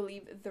with, I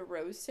believe, the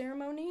rose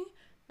ceremony.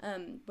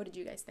 What did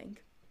you guys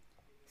think?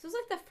 This was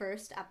like the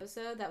first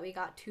episode that we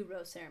got 2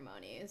 rose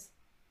ceremonies.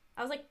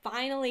 I was like,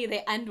 finally,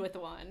 they end with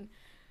one.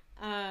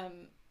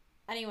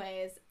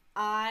 Anyways,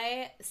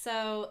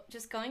 so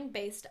just going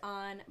based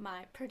on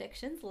my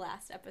predictions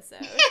last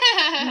episode.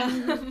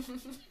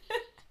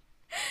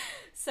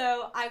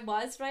 So I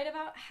was right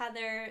about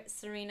Heather,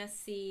 Serena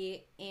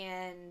C,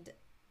 and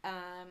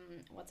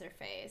what's her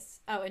face?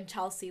 Oh, and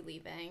Chelsea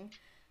leaving.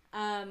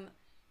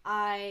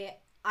 I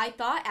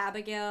thought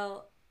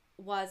Abigail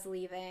was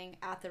leaving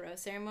at the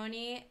rose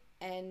ceremony,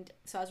 and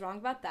so I was wrong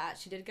about that.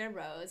 She did get a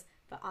rose,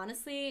 but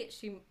honestly,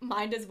 she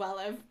might as well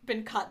have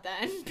been cut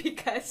then,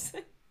 because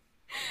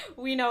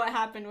we know what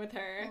happened with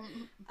her.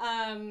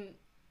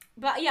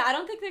 But yeah, I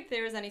don't think like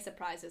there was any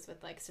surprises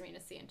with like Serena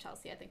C and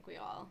Chelsea. I think we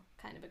all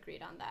kind of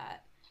agreed on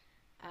that.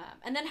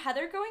 And then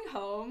Heather going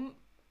home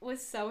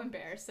was so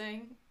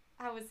embarrassing.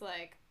 I was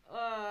like,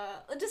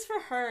 just for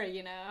her,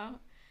 you know.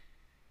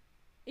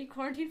 You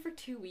quarantined for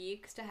 2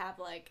 weeks to have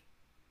like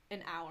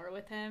an hour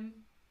with him.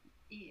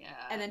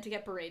 Yeah. And then to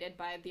get berated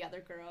by the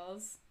other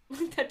girls.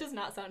 That does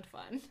not sound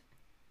fun.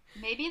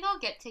 Maybe they'll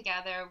get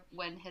together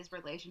when his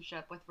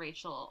relationship with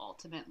Rachel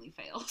ultimately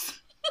fails.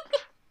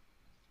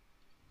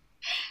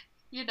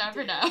 You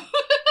never know.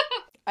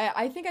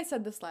 I think I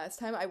said this last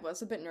time. I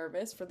was a bit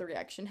nervous for the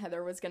reaction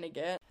Heather was gonna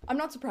get. I'm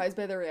not surprised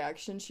by the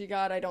reaction she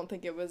got. I don't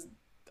think it was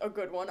a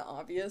good one,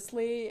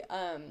 obviously.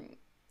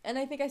 And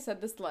I think I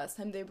said this the last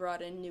time they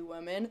brought in new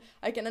women.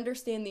 I can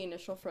understand the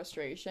initial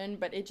frustration,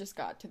 but it just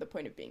got to the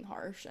point of being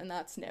harsh, and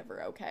that's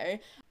never okay.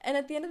 And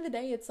at the end of the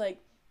day, it's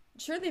like,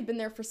 sure, they've been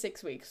there for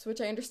 6 weeks,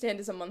 which I understand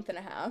is a month and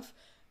a half,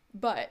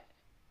 but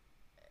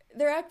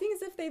they're acting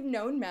as if they've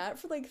known Matt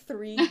for like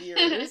 3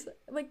 years.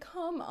 Like,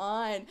 come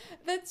on.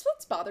 That's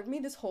what's bothered me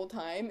this whole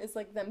time, is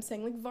like them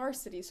saying like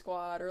varsity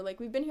squad, or like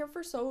we've been here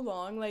for so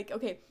long. Like,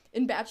 okay,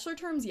 in Bachelor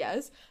terms,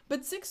 yes,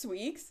 but 6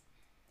 weeks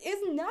is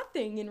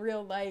nothing in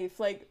real life.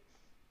 Like,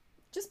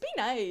 just be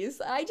nice.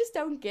 I just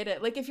don't get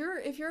it. Like, if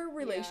your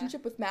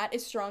relationship with Matt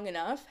is strong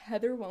enough,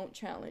 Heather won't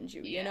challenge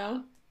you, you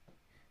know?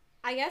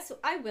 I guess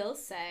I will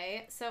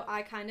say, so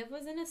I kind of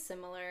was in a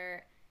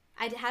similar,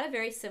 I had a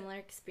very similar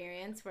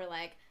experience where,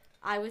 like,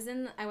 I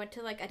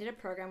did a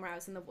program where I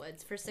was in the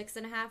woods for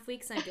 6.5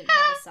 weeks and I didn't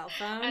have a cell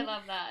phone. I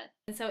love that.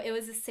 And so it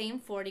was the same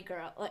 40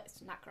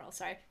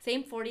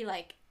 same 40,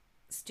 like,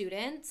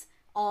 students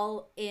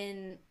all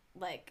in,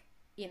 like,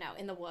 you know,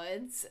 in the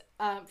woods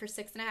for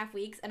 6.5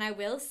 weeks. And I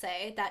will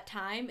say that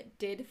time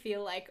did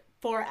feel like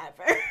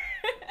forever.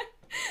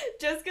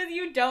 Just because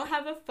you don't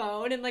have a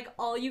phone and, like,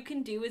 all you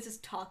can do is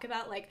just talk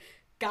about, like,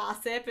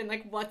 gossip and,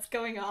 like, what's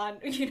going on,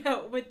 you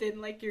know, within,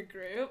 like, your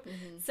group.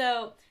 Mm-hmm.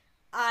 So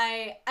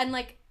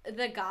like,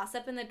 the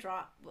gossip and the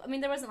drama, I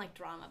mean, there wasn't, like,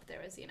 drama, but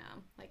there was, you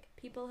know, like,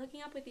 people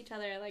hooking up with each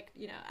other, like,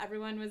 you know,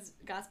 everyone was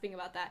gossiping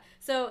about that.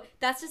 So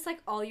that's just, like,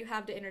 all you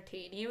have to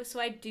entertain you. So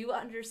I do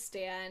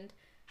understand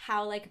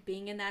how, like,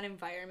 being in that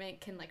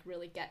environment can, like,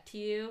 really get to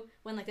you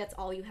when, like, that's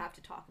all you have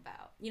to talk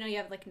about. You know, you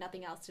have, like,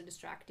 nothing else to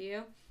distract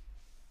you.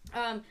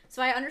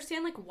 So I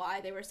understand, like,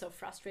 why they were so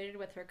frustrated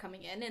with her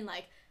coming in, and,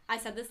 like, I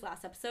said this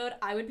last episode,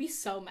 I would be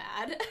so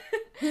mad.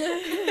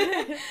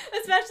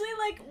 Especially,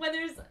 like, when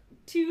there's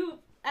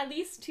at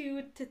least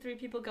 2 to 3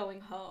 people going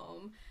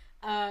home,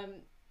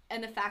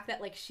 and the fact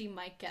that, like, she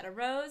might get a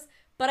rose.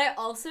 But I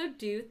also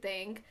do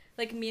think,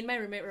 like, me and my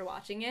roommate were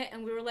watching it,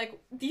 and we were like,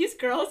 these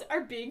girls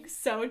are being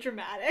so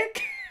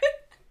dramatic.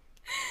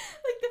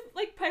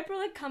 Like, Piper,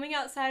 like, coming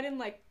outside and,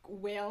 like,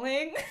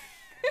 wailing.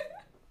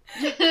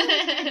 You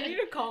need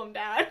to calm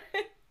down.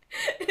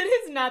 It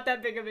is not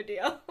that big of a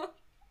deal.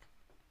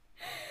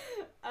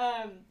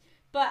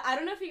 But I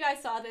don't know if you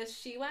guys saw this.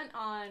 She went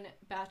on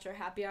Bachelor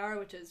Happy Hour,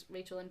 which is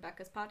Rachel and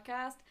Becca's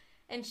podcast,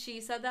 and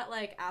she said that,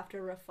 like,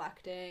 after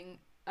reflecting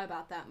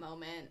about that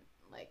moment,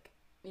 like,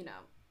 you know,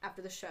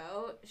 after the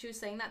show, she was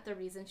saying that the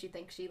reason she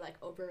thinks she, like,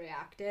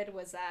 overreacted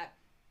was that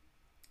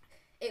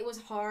it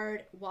was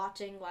hard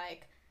watching,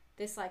 like,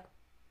 this, like,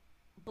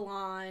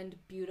 blonde,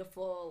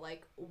 beautiful,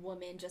 like,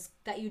 woman just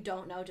that you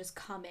don't know just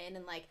come in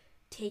and, like,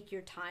 take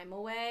your time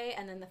away,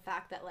 and then the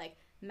fact that, like,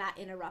 Matt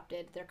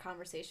interrupted their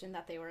conversation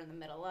that they were in the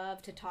middle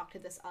of to talk to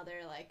this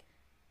other, like,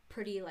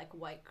 pretty, like,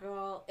 white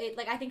girl. It,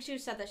 like, I think she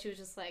said that she was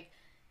just, like,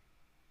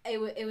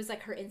 it was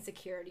like her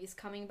insecurities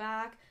coming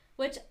back,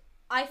 which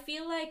I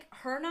feel like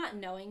her not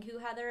knowing who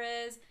Heather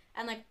is,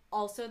 and, like,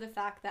 also the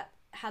fact that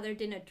Heather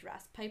didn't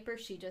address Piper,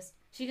 she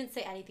didn't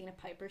say anything to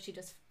Piper, she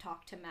just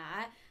talked to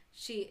Matt.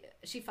 She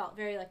felt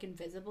very, like,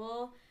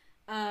 invisible.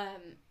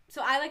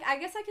 So I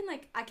guess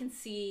I can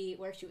see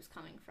where she was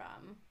coming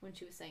from when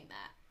she was saying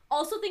that.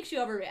 Also think she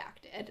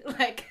overreacted.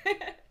 Like,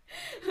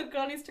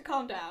 girl needs to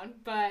calm down.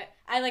 But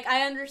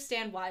I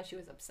understand why she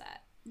was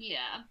upset.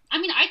 Yeah.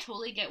 I mean, I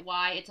totally get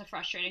why it's a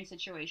frustrating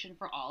situation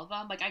for all of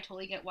them. Like, I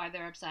totally get why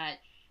they're upset.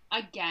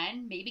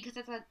 Again, maybe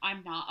because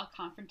I'm not a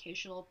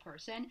confrontational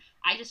person.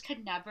 I just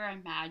could never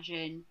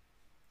imagine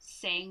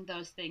saying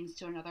those things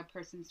to another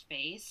person's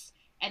face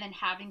and then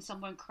having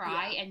someone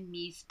cry and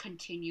me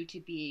continue to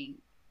being,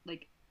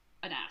 like,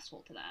 an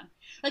asshole to them.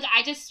 Like,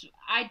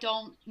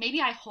 maybe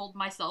I hold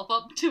myself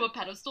up to a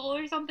pedestal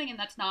or something, and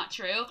that's not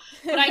true,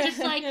 but I just,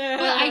 like,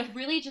 but I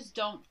really just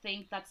don't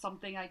think that's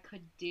something I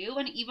could do.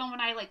 And even when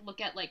I, like,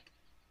 look at, like,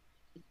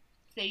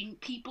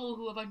 people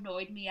who have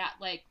annoyed me at,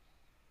 like,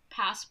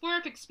 past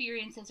work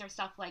experiences or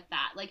stuff like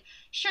that, like,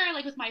 sure,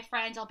 like, with my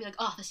friends, I'll be like,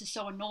 oh, this is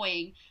so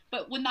annoying,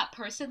 but when that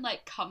person,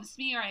 like, comes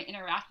to me or I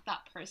interact with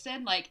that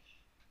person, like,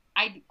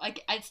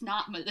 it's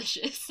not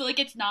malicious. Like,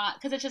 it's not,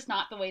 because it's just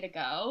not the way to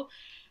go.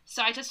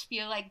 So I just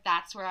feel like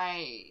that's where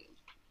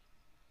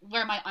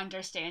my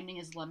understanding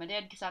is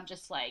limited, because I'm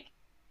just like,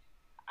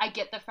 I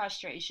get the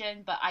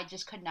frustration, but I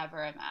just could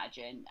never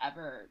imagine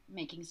ever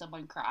making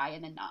someone cry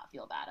and then not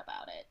feel bad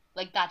about it.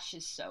 Like, that's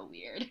just so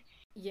weird.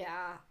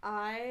 Yeah,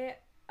 I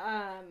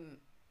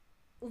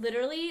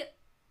literally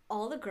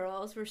all the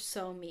girls were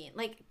so mean.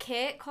 Like,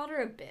 Kit called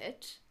her a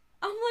bitch.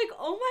 I'm like,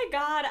 oh my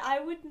god,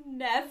 I would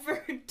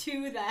never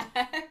do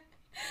that.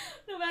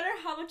 No matter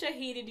how much I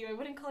hated you, I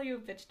wouldn't call you a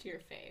bitch to your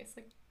face.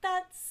 Like,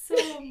 that's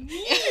so mean.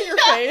 To your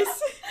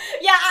face?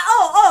 Yeah,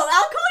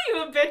 I'll call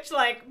you a bitch,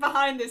 like,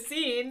 behind the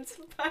scenes,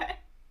 but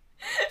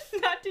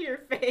not to your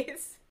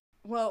face.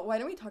 Well, why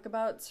don't we talk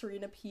about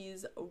Serena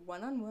P's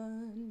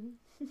one-on-one?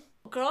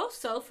 Girl,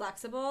 so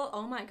flexible.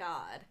 Oh my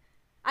god.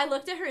 I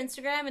looked at her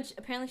Instagram, and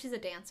apparently she's a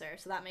dancer,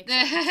 so that makes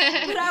sense.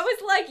 But I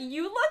was like,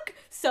 you look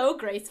so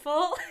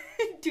graceful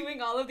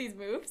doing all of these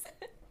moves.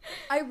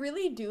 I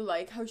really do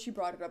like how she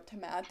brought it up to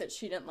Matt that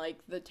she didn't like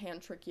the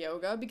tantric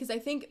yoga, because I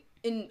think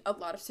in a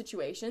lot of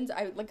situations,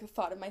 I, like,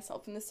 thought of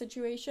myself in this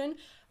situation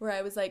where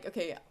I was like,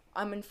 okay,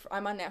 I'm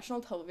on national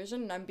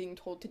television and I'm being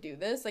told to do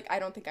this. Like, I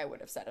don't think I would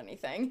have said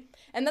anything.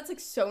 And that's, like,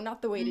 so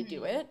not the way to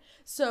do it.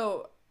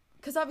 So,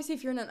 because obviously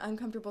if you're in an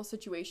uncomfortable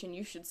situation,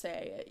 you should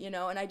say it, you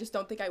know? And I just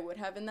don't think I would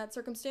have in that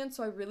circumstance.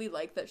 So I really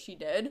like that she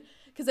did,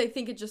 because I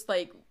think it just,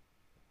 like,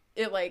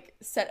 it, like,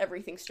 set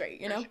everything straight,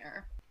 you know? For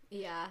sure.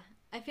 Yeah.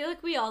 I feel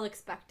like we all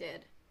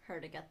expected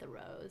her to get the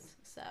rose,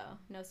 so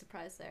no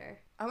surprise there.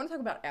 I want to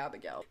talk about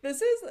Abigail.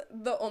 This is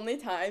the only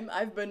time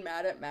I've been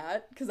mad at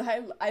Matt, because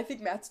I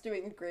think Matt's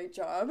doing a great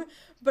job,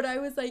 but I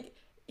was like,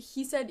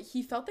 he said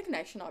he felt the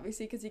connection,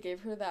 obviously, because he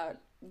gave her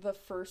the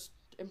first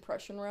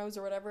impression rose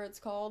or whatever it's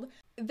called.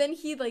 Then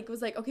he, like,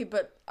 was like, okay,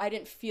 but I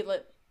didn't feel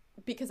it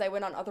because I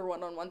went on other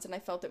one-on-ones and I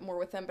felt it more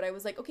with them. But I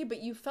was like, okay,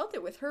 but you felt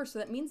it with her, so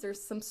that means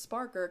there's some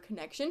spark or a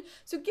connection.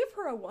 So give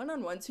her a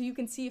one-on-one so you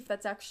can see if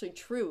that's actually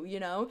true, you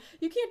know?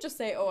 You can't just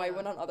say, oh, I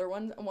went on other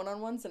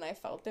one-on-ones and I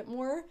felt it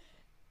more,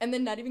 and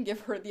then not even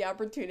give her the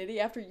opportunity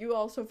after you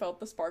also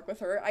felt the spark with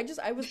her. It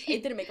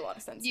didn't make a lot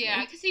of sense.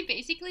 Yeah, because he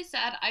basically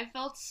said, I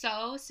felt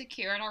so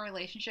secure in our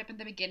relationship in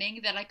the beginning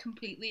that I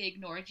completely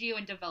ignored you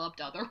and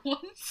developed other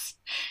ones.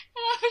 And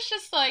I was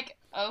just like,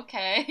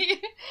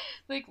 okay.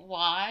 Like,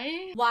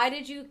 why? Why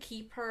did you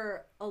keep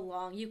her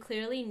along? You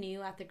clearly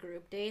knew at the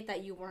group date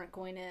that you weren't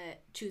going to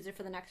choose her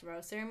for the next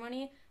rose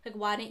ceremony. Like,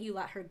 why didn't you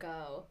let her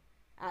go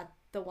at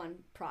the one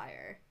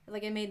prior?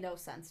 Like, it made no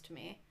sense to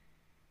me.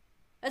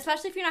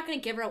 Especially if you're not going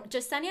to give her...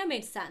 Jasenia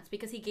made sense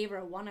because he gave her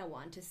a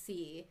one-on-one to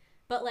see.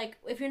 But, like,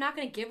 if you're not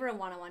going to give her a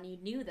one-on-one, you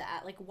knew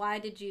that. Like, why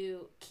did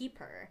you keep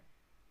her?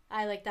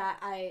 That's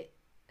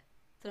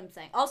what I'm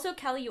saying. Also,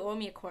 Kelly, you owe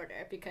me a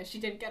quarter because she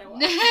didn't get a one.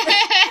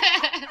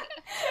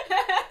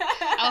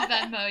 I'll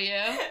Venmo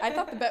you. I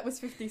thought the bet was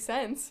 50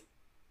 cents.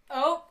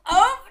 Oh,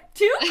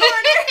 2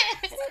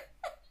 quarters!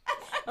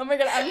 Oh my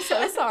god, I'm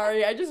so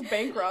sorry. I just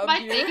bank robbed My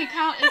you. bank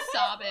account is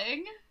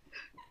sobbing.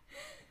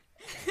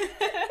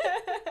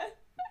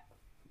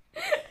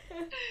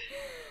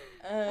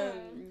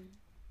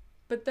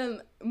 But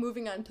then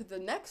moving on to the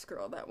next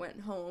girl that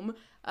went home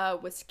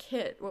was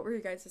Kit. What were your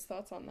guys'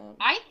 thoughts on that?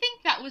 I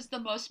think that was the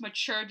most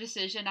mature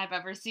decision I've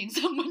ever seen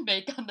someone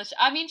make on the show.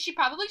 I mean, she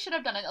probably should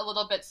have done it a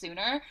little bit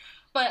sooner,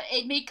 but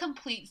it made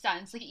complete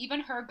sense. Like,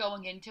 even her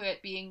going into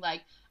it being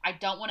like, I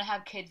don't want to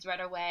have kids right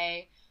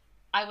away.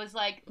 I was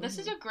like, this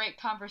is a great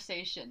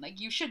conversation.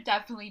 Like, you should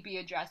definitely be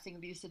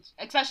addressing these,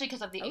 especially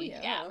because of the age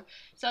gap.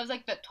 So I was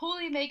like, that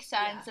totally makes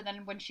sense. Yeah. And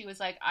then when she was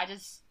like, I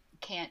just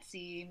can't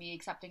see me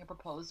accepting a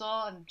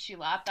proposal, and she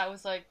left, I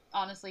was like,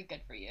 honestly,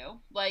 good for you.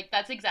 Like,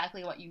 that's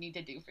exactly what you need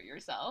to do for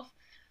yourself.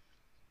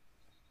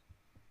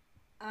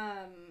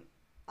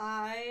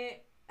 I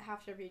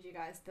have to read you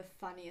guys the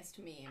funniest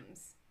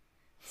memes.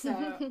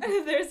 So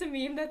there's a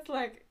meme that's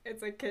like,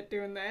 it's like Kit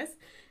doing this.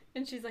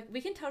 And she's like, we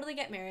can totally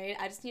get married.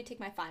 I just need to take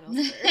my finals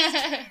first.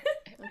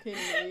 Okay,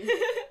 maybe.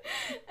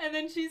 And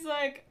then she's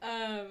like,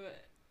 what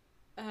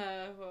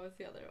was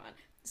the other one?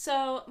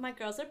 So, my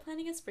girls are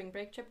planning a spring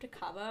break trip to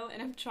Cabo,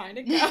 and I'm trying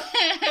to go.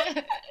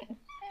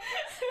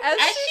 As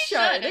she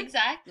should.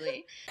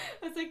 Exactly.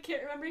 I was like,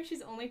 Kit, remembering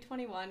she's only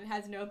 21 and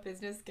has no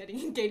business getting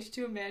engaged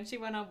to a man she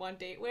went on one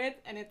date with,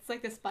 and it's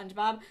like the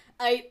SpongeBob,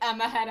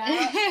 I'm a head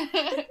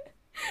out.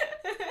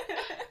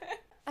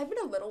 I've been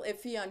a little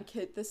iffy on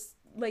Kit this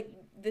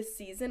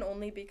season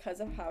only because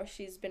of how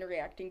she's been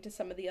reacting to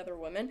some of the other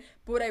women.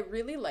 But what I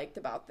really liked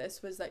about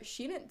this was that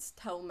she didn't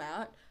tell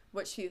Matt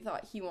what she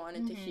thought he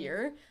wanted to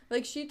hear.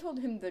 Like, she told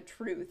him the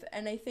truth.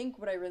 And I think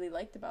what I really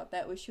liked about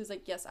that was she was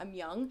like, yes, I'm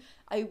young.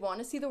 I want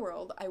to see the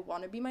world. I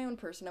want to be my own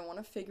person. I want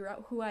to figure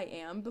out who I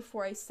am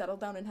before I settle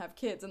down and have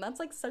kids. And that's,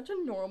 like, such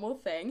a normal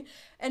thing.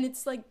 And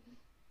it's, like,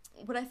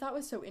 what I thought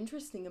was so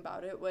interesting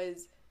about it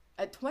was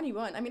at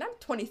 21, I mean, I'm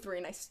 23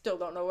 and I still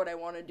don't know what I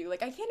want to do.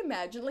 Like, I can't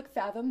imagine, like,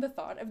 fathom the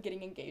thought of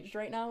getting engaged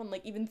right now and,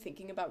 like, even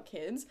thinking about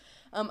kids.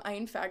 I,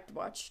 in fact,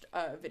 watched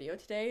a video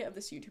today of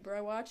this YouTuber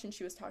I watched, and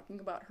she was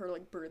talking about her,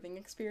 like, birthing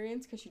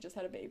experience because she just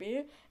had a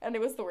baby, and it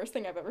was the worst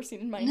thing I've ever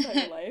seen in my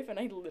entire life, and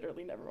I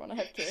literally never want to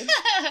have kids.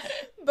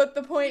 But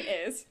the point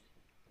is,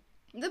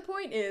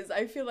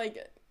 I feel like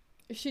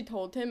she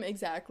told him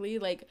exactly,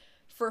 like,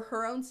 for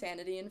her own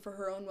sanity and for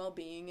her own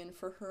well-being and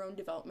for her own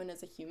development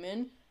as a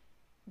human,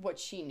 what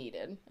she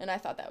needed. And I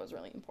thought that was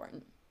really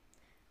important.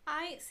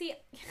 I see.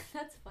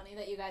 That's funny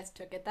that you guys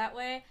took it that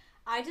way.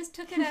 I just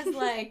took it as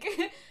like,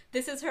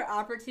 this is her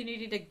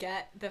opportunity to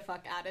get the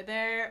fuck out of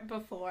there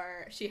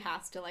before she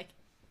has to, like,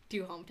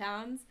 do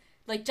hometowns.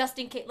 Like, just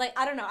in case, like,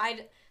 I don't know.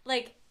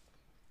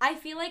 I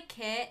feel like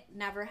Kit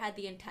never had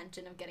the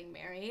intention of getting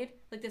married.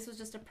 Like, this was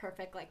just a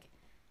perfect, like,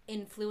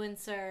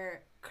 influencer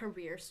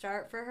career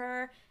start for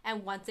her.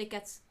 And once it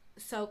gets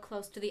so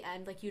close to the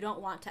end, like, you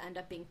don't want to end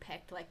up being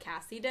picked like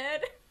Cassie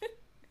did.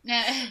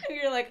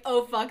 You're like,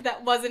 oh fuck,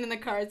 that wasn't in the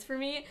cards for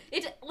me.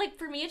 It, like,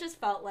 for me, it just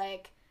felt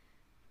like,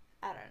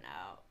 I don't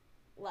know,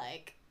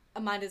 like, I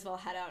might as well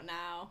head out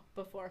now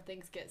before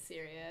things get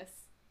serious.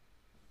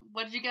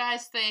 What did you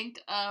guys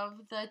think of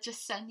the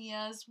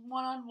Jasenia's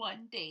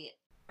one-on-one date?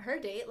 Her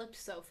date looked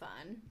so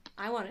fun.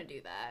 I want to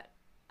do that.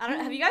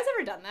 Have you guys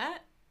ever done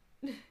that?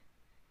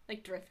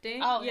 Like,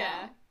 drifting? Oh,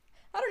 yeah.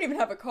 I don't even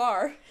have a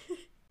car.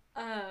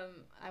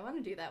 I want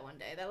to do that one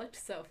day. That looked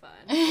so fun.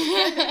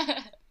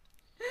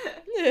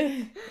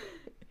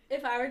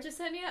 If I were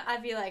Jasenia,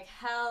 I'd be like,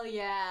 hell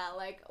yeah,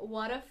 like,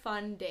 what a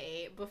fun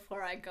day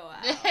before I go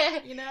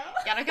out, you know?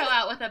 Gotta go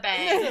out with a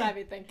bang. That's what I'd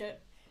be thinking.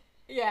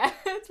 Yeah,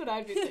 that's what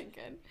I'd be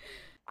thinking.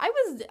 I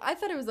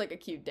thought it was, like, a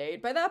cute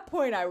date. By that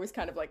point, I was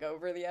kind of, like,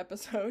 over the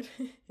episode.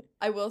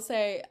 I will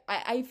say,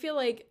 I feel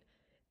like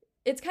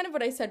it's kind of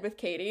what I said with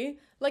Katie.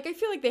 Like, I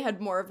feel like they had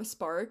more of a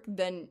spark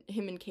than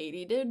him and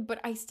Katie did,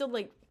 but I still,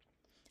 like,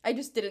 I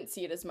just didn't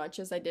see it as much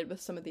as I did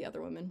with some of the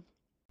other women.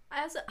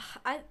 I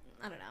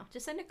don't know.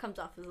 Jacinda comes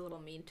off as a little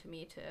mean to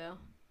me too.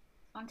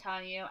 I'm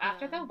telling you,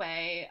 after the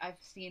way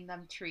I've seen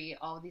them treat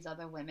all these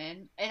other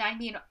women, and I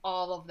mean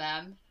all of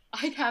them,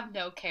 I have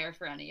no care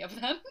for any of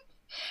them.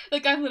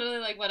 Like, I'm literally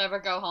like, whatever,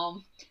 go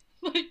home.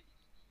 Like,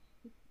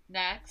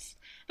 next.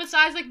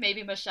 Besides, like,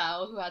 maybe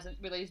Michelle, who hasn't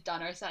really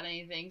done or said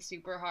anything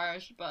super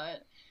harsh,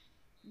 but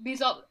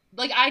these all,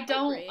 like,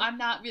 I'm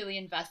not really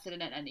invested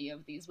in any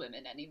of these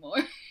women anymore.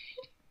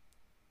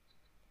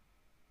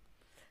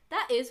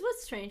 That is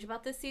what's strange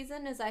about this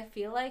season, is I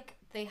feel like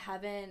they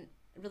haven't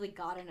really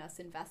gotten us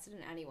invested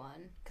in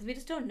anyone, because we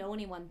just don't know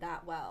anyone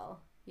that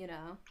well, you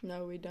know?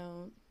 No, we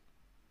don't.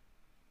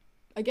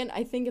 Again,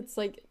 I think it's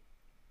like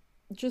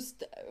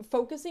just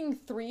focusing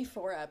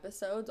 3-4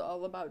 episodes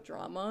all about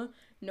drama.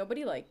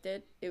 Nobody liked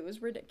it. It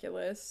was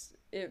ridiculous.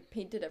 It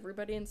painted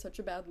everybody in such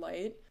a bad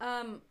light.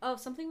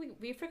 Something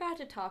we forgot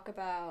to talk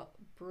about,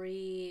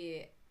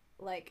 Brie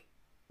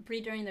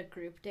during the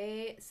group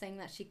date saying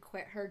that she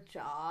quit her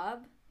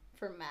job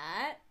for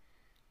Matt.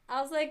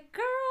 I was like,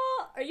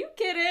 girl, are you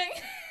kidding?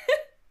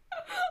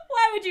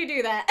 Why would you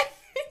do that?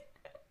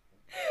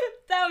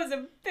 That was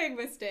a big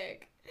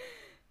mistake.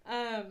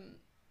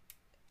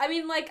 I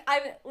mean,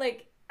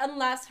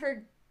 unless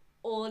her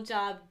old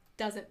job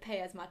doesn't pay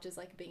as much as,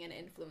 like, being an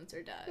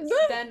influencer does,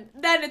 then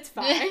it's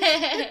fine.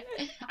 I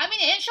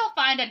mean, and she'll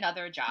find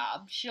another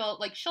job. She'll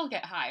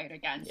get hired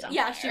again somewhere.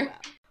 Yeah, she will.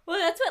 Well,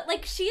 that's what,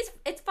 like,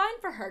 it's fine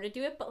for her to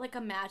do it, but, like,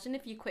 imagine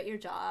if you quit your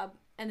job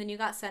and then you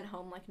got sent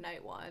home, like,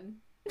 night one.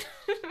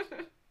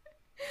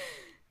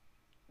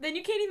 Then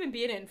you can't even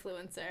be an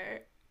influencer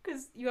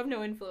because you have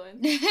no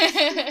influence.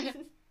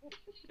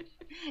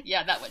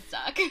 Yeah, that would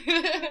suck.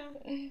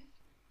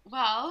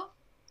 Well,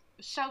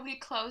 shall we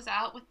close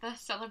out with the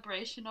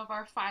celebration of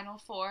our final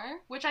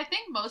 4, which I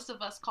think most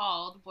of us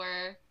called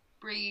were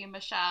Brie,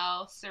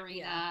 Michelle,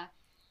 Serena,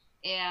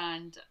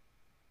 and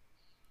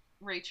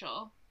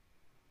Rachel.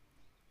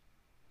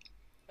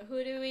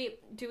 Who do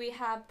we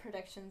have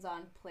predictions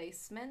on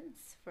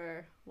placements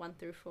for 1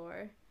 through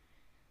 4?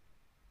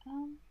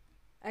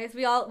 I guess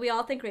we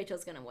all think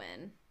Rachel's gonna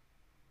win.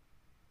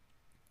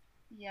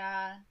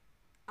 Yeah.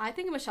 I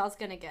think Michelle's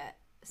gonna get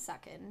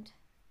second,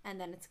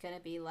 and then it's gonna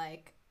be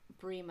like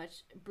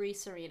Brie,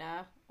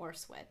 Serena, or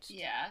switch.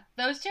 Yeah,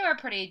 those two are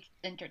pretty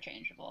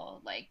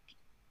interchangeable. Like,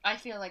 I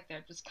feel like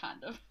they're just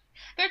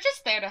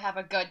there to have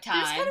a good time.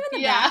 They're just kind of in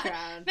the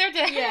background. They're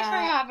there to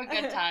have a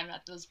good time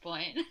at this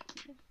point.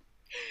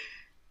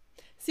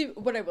 See,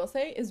 what I will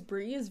say is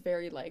Brie is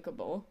very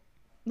likable.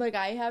 Like,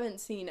 I haven't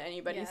seen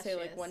anybody say,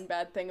 like, one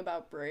bad thing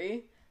about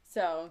Brie.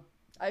 So,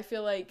 I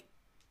feel like,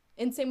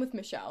 and same with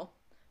Michelle.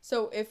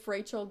 So, if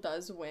Rachel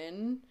does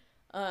win,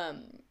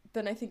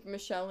 then I think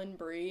Michelle and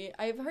Brie,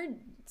 I've heard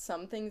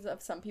some things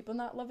of some people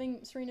not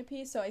loving Serena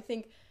P, so I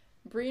think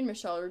Brie and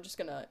Michelle are just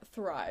gonna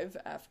thrive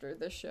after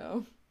this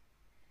show.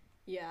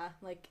 Yeah,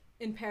 like,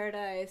 in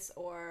Paradise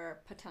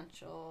or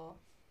potential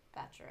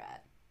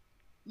Bachelorette.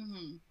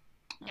 Mm-hmm.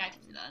 Yeah, I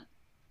can see that.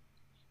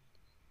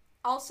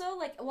 Also,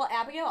 like, well,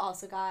 Abigail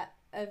also got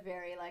a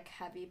very, like,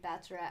 heavy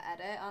Bachelorette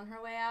edit on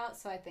her way out,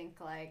 so I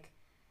think, like,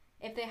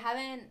 if they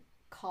haven't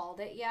called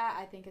it yet,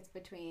 I think it's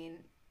between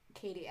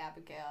Katie,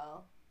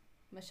 Abigail,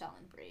 Michelle,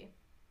 and Brie.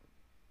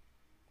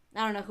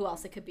 I don't know who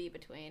else it could be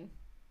between.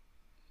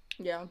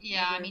 Yeah.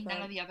 Yeah, I mean,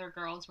 none of the other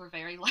girls were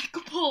very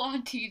likable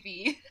on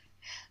TV.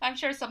 I'm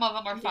sure some of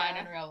them are fine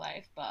in real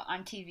life, but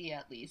on TV,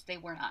 at least, they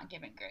were not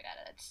given great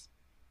edits.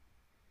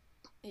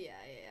 Yeah.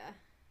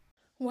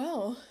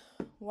 Well,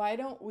 why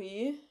don't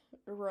we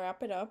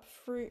wrap it up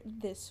for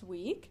this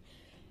week?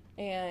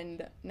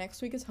 And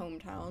next week is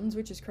Hometowns,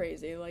 which is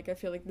crazy. Like, I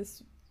feel like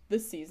this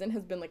season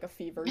has been like a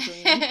fever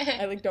dream.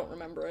 I, like, don't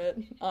remember it,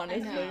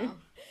 honestly. I know.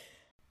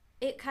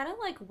 It kind of,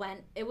 like,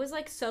 it was,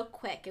 like, so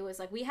quick. It was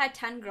like, we had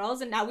 10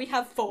 girls, and now we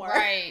have 4.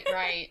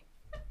 Right.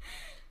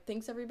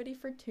 Thanks, everybody,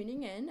 for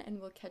tuning in,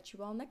 and we'll catch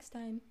you all next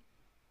time.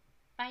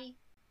 Bye.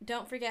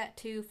 Don't forget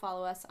to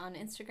follow us on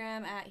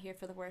Instagram at Here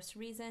for the Worst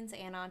Reasons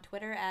and on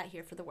Twitter at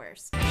Here for the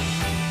Worst.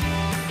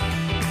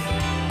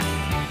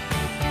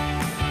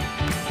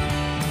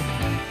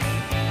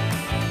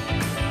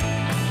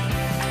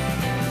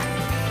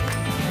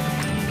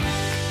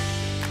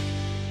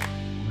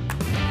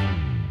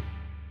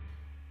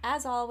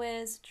 As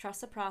always,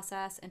 trust the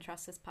process and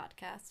trust this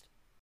podcast.